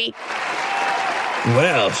 Maury.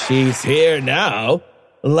 Well, she's here now.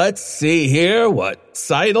 Let's see here what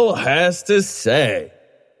Seidel has to say.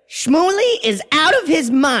 Shmuley is out of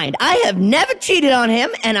his mind. I have never cheated on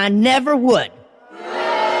him, and I never would.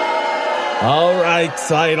 All right,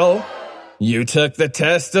 Seidel. You took the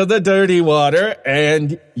test of the dirty water,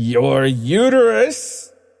 and your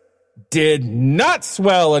uterus did not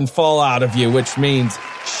swell and fall out of you, which means,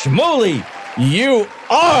 Shmuley, you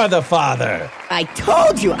are the father. I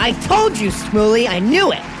told you, Shmuley. I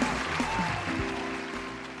knew it.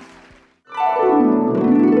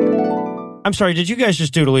 I'm sorry, did you guys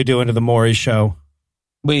just doodly do into the Maury Show?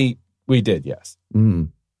 We did, yes. Did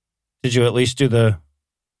you at least do the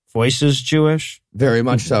voices Jewish? Very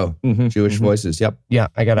much so. Jewish voices, yep. Yeah,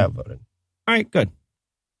 I got outvoted. All right, good.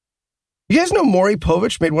 You guys know Maury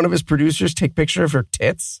Povich made one of his producers take picture of her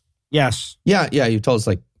tits? Yes. Yeah, you told us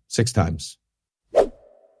like 6 times.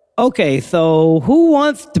 Okay, so who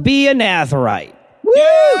wants to be a Nazarite? Woo!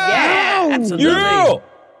 Yeah, absolutely. Yeah!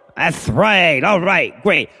 That's right. All right,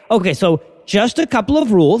 great. Okay, so just a couple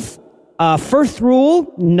of rules. First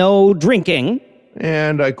rule, no drinking.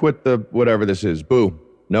 And I quit the whatever this is. Boo.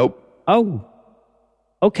 Nope. Oh,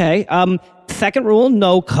 okay. Second rule,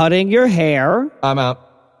 no cutting your hair. I'm out.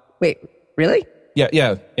 Wait, really?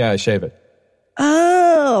 Yeah, I shave it.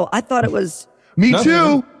 Oh, I thought it was... Me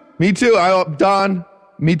too. Don.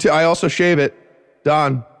 Me too. I also shave it.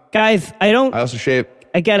 Don. Guys, I also shave.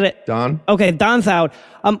 I get it. Don. Okay, Don's out.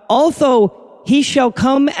 Also, he shall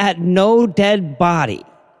come at no dead body.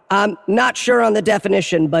 I'm not sure on the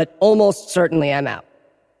definition, but almost certainly I'm out.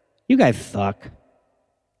 You guys suck.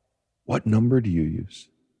 What number do you use?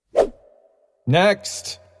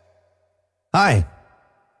 Next. Hi.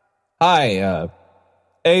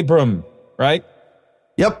 Abram, right?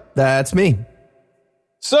 Yep, that's me.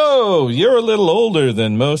 So, you're a little older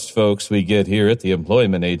than most folks we get here at the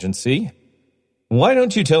employment agency. Why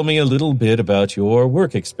don't you tell me a little bit about your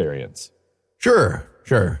work experience? Sure.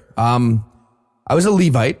 I was a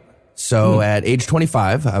Levite, so at age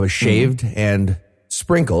 25, I was shaved and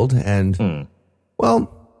sprinkled and,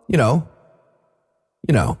 well, you know.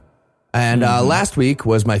 And last week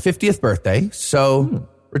was my 50th birthday, so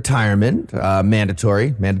retirement,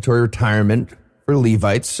 mandatory retirement for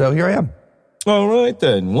Levites, so here I am. All right,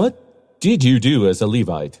 then. What did you do as a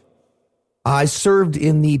Levite? I served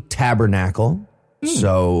in the tabernacle,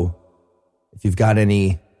 so if you've got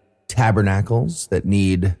any tabernacles that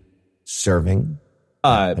need serving,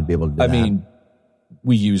 I'd be able to do that. I mean,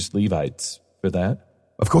 we use Levites for that.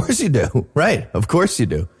 Of course you do. Right. Of course you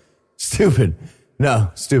do. Stupid.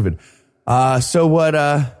 No, stupid. So what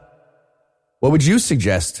would you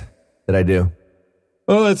suggest that I do?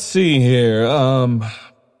 Well, let's see here.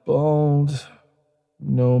 Bald,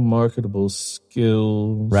 no marketable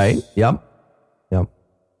skills. Right. Yep.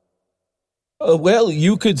 Well,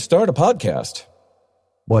 you could start a podcast.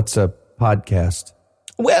 What's a podcast?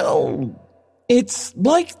 Well, it's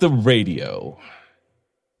like the radio.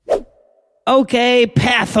 Okay,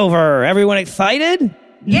 Passover. Everyone excited?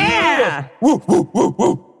 Yeah! Woo, woo, woo,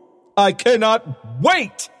 woo. I cannot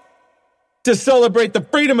wait to celebrate the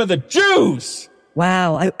freedom of the Jews.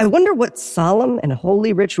 Wow, I wonder what solemn and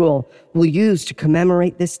holy ritual we'll use to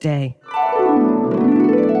commemorate this day.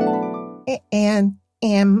 And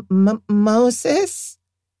Moses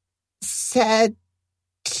said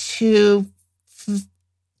to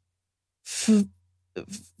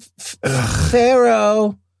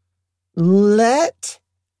Pharaoh, let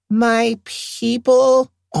my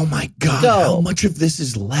people Oh my God, go. how much of this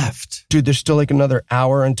is left? Dude, there's still like another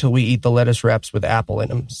hour until we eat the lettuce wraps with apple in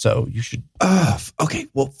them, so you should... Okay,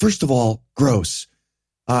 well, first of all, gross.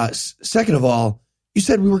 Second of all, you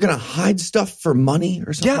said we were going to hide stuff for money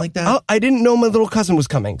or something like that? I didn't know my little cousin was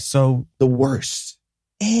coming, so... The worst.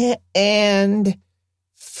 And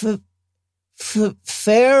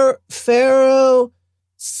Pharaoh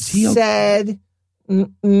said,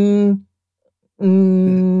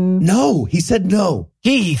 No, he said no.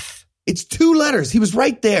 Heath. It's 2 letters. He was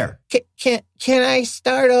right there. Can I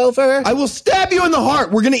start over? I will stab you in the heart.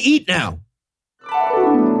 We're going to eat now.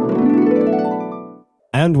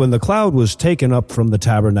 And when the cloud was taken up from the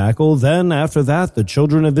tabernacle, then after that the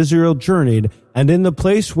children of Israel journeyed, and in the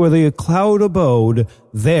place where the cloud abode,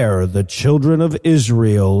 there the children of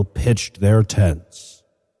Israel pitched their tents.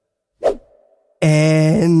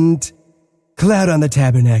 And cloud on the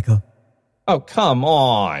tabernacle. Oh, come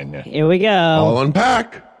on. Here we go. I'll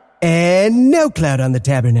unpack. And no cloud on the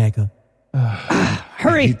tabernacle.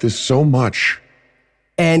 Hurry. I hate this so much.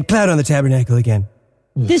 And cloud on the tabernacle again.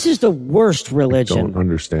 This is the worst religion. Don't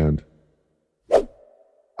understand.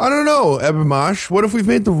 I don't know, Ebamash. What if we've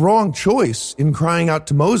made the wrong choice in crying out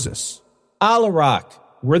to Moses? Alarak,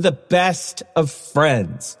 we're the best of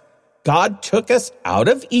friends. God took us out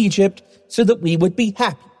of Egypt so that we would be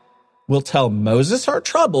happy. We'll tell Moses our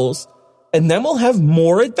troubles, and then we'll have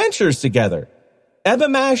more adventures together.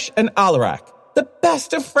 Ebamash and Alarak, the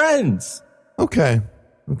best of friends. Okay.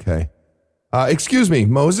 Excuse me,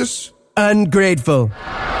 Moses? Ungrateful.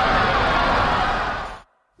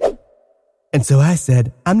 And so I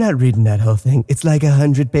said, I'm not reading that whole thing. It's like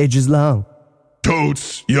 100 pages long.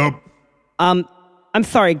 Totes, yup. I'm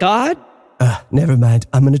sorry, God? Never mind.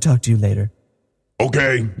 I'm going to talk to you later.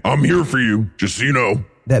 Okay, I'm here for you, just so you know.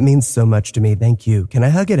 That means so much to me. Thank you. Can I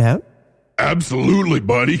hug it out? Absolutely,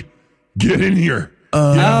 buddy. Get in here.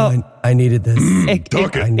 I needed this.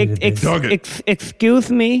 Tuck it. Tuck it. Excuse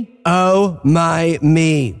me? Oh, my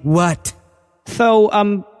me. What?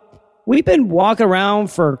 So, we've been walking around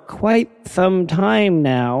for quite some time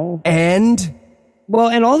now. And? Well,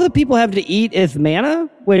 and all that people have to eat is manna,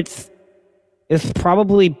 which is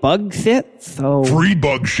probably bug shit, so... Free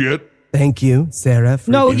bug shit. Thank you, Sarah.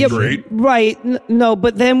 No, yeah, great. Right. No,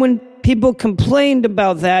 but then when people complained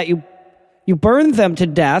about that, you burned them to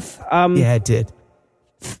death. Yeah, I did.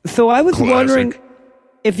 So I was wondering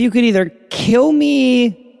if you could either kill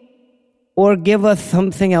me or give us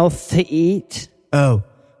something else to eat. Oh,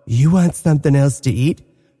 you want something else to eat?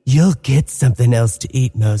 You'll get something else to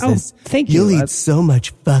eat, Moses. Oh, thank you. You'll eat so much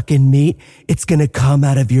fucking meat, it's gonna come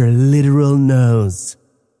out of your literal nose.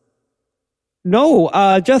 No,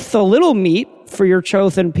 just a little meat for your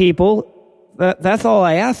chosen people. That's all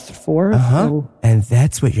I asked for. Uh-huh. So. And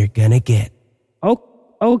that's what you're gonna get. Oh,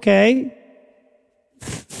 okay.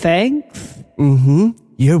 Thanks. Mm-hmm.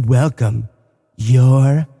 You're welcome.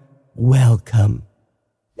 You're welcome.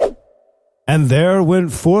 And there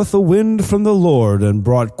went forth a wind from the Lord, and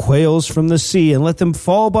brought quails from the sea, and let them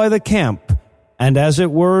fall by the camp, and as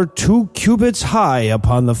it were 2 cubits high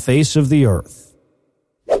upon the face of the earth.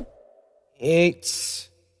 It's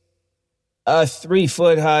a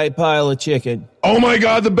 3-foot-high pile of chicken. Oh my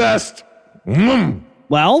God, the best.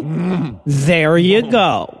 Well, there you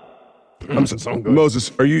go.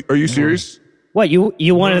 Moses, are you serious? What,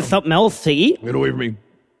 you wanted something else to eat? Get away from me.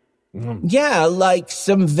 Yeah, like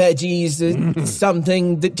some veggies,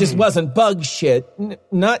 something that just wasn't bug shit.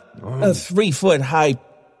 Not a 3-foot-high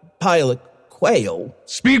pile of quail.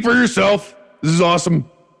 Speak for yourself. This is awesome.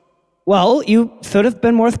 Well, you should have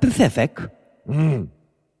been more specific.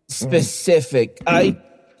 Specific. I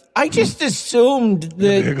just assumed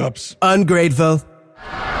that... Hiccups. Ungrateful.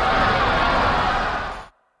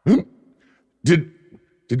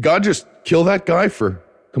 Did God just kill that guy for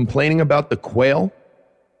complaining about the quail?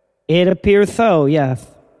 It appears so, yes.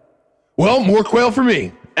 Well, more quail for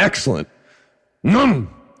me. Excellent. This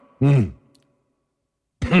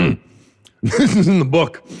is in the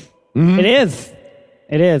book. It is.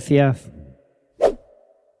 It is, yes.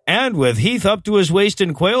 And with Heath up to his waist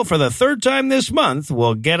in quail for the 3rd time this month,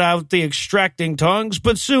 we'll get out the extracting tongs,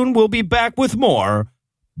 but soon we'll be back with more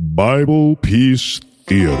Bible Peace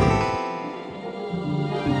Theater.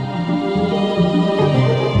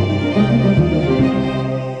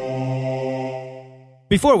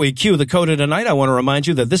 Before we cue the coda tonight, I want to remind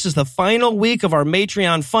you that this is the final week of our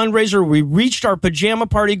Matreon fundraiser. We reached our pajama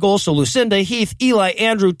party goal, so Lucinda, Heath, Eli,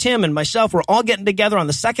 Andrew, Tim, and myself, we're all getting together on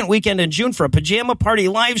the 2nd weekend in June for a pajama party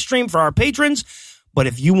live stream for our patrons. But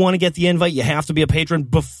if you want to get the invite, you have to be a patron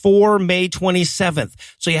before May 27th.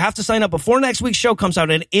 So you have to sign up before next week's show comes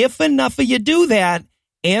out. And if enough of you do that,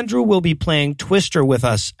 Andrew will be playing Twister with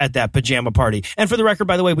us at that pajama party. And for the record,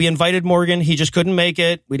 by the way, we invited Morgan. He just couldn't make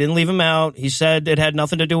it. We didn't leave him out. He said it had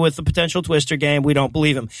nothing to do with the potential Twister game. We don't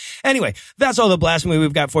believe him. Anyway, that's all the blasphemy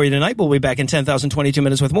we've got for you tonight. We'll be back in 10,022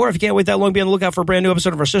 minutes with more. If you can't wait that long, be on the lookout for a brand new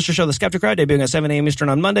episode of our sister show, The Skeptic Crowd, debuting at 7 a.m. Eastern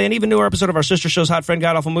on Monday. An even newer episode of our sister show's Hot Friend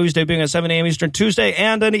God Awful Movies, debuting at 7 a.m. Eastern Tuesday.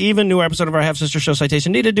 And an even newer episode of our half-sister show,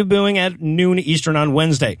 Citation Needed, debuting at noon Eastern on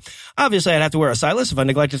Wednesday. Obviously, I'd have to wear a Silas if I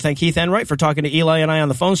neglected to thank Heath Enright for talking to Eli and I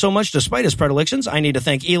on the phone so much, despite his predilections. I need to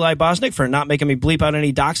thank Eli Bosnick for not making me bleep out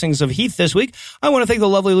any doxings of Heath this week. I want to thank the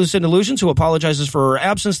lovely Lucinda Lucians, who apologizes for her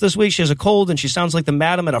absence this week. She has a cold and she sounds like the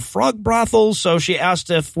madam at a frog brothel, so she asked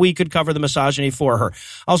if we could cover the misogyny for her.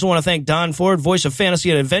 I also want to thank Don Ford, voice of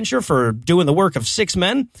Fantasy and Adventure, for doing the work of 6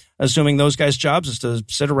 men, assuming those guys' jobs is to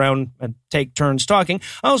sit around and take turns talking.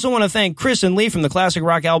 I also want to thank Chris and Lee from the Classic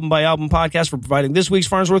Rock Album by Album podcast for providing this week's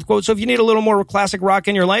Farnsworth quote. So if you need a little more classic rock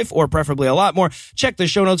in your life, or preferably a lot more, check the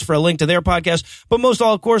show notes for a link to their podcast. But most of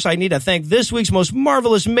all, of course, I need to thank this week's most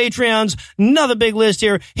marvelous Matreons. Another big list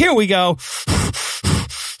here. Here we go.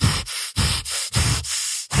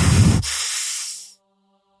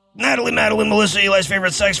 Natalie, Madeline, Melissa, Eli's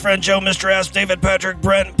favorite sex friend, Joe, Mr. Asp, David, Patrick,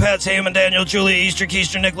 Brent, Pat, Heyman, Daniel, Julia, Easter,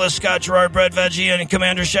 Keister, Nicholas, Scott, Gerard, Brett, Veggie, and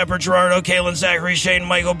Commander Shepard, Gerardo, Kalen, Zachary, Shane,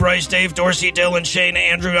 Michael, Bryce, Dave, Dorsey, Dylan, Shane,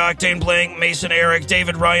 Andrew, Octane, Blank, Mason, Eric,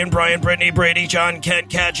 David, Ryan, Brian, Brittany, Brady, John, Kent,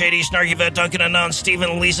 Kat, JD, Snarky Vet, Duncan, Anand,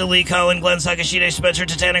 Stephen, Lisa, Lee, Colin, Glenn, Sakashide, Spencer,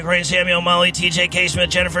 Titanic, Rain, Samuel, Molly, TJ, K. Smith,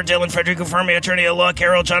 Jennifer, Dylan, Frederico Fermi, Attorney at Law,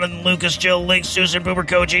 Carol, Jonathan, Lucas, Jill, Link, Susan, Boober,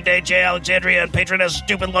 Koji, Day, J. Alexandria, and patron has a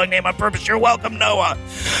stupid long name on purpose. You're welcome, Noah.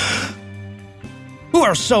 who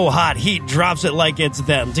are so hot heat drops it like it's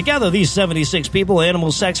them. Together, these 76 people,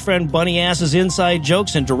 animal sex friend, bunny asses, inside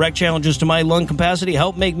jokes, and direct challenges to my lung capacity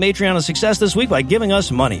help make Matreon a success this week by giving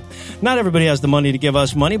us money. Not everybody has the money to give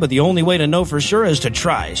us money, but the only way to know for sure is to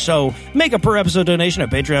try. So make a per-episode donation at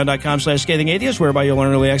patreon.com/scathingatheist, whereby you'll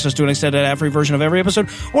earn early access to an extended ad-free version of every episode,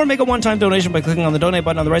 or make a one-time donation by clicking on the donate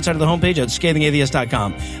button on the right side of the homepage at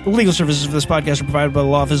scathingatheist.com. The legal services for this podcast are provided by the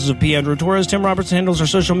law offices of P. Andrew Torres. Tim Robertson handles our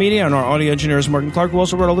social media, and our audio engineer is Morgan Clark, who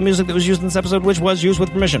also wrote all the music that was used in this episode, which was used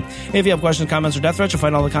with permission. If you have questions, comments, or death threats, you'll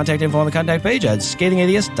find all the contact info on the contact page at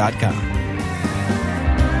scathingatheist.com.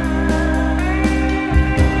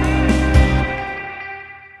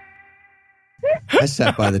 I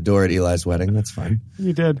sat by the door at Eli's wedding. That's fine.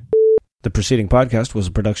 You did. The preceding podcast was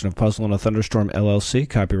a production of Puzzle in a Thunderstorm, LLC,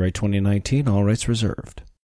 copyright 2019, all rights reserved.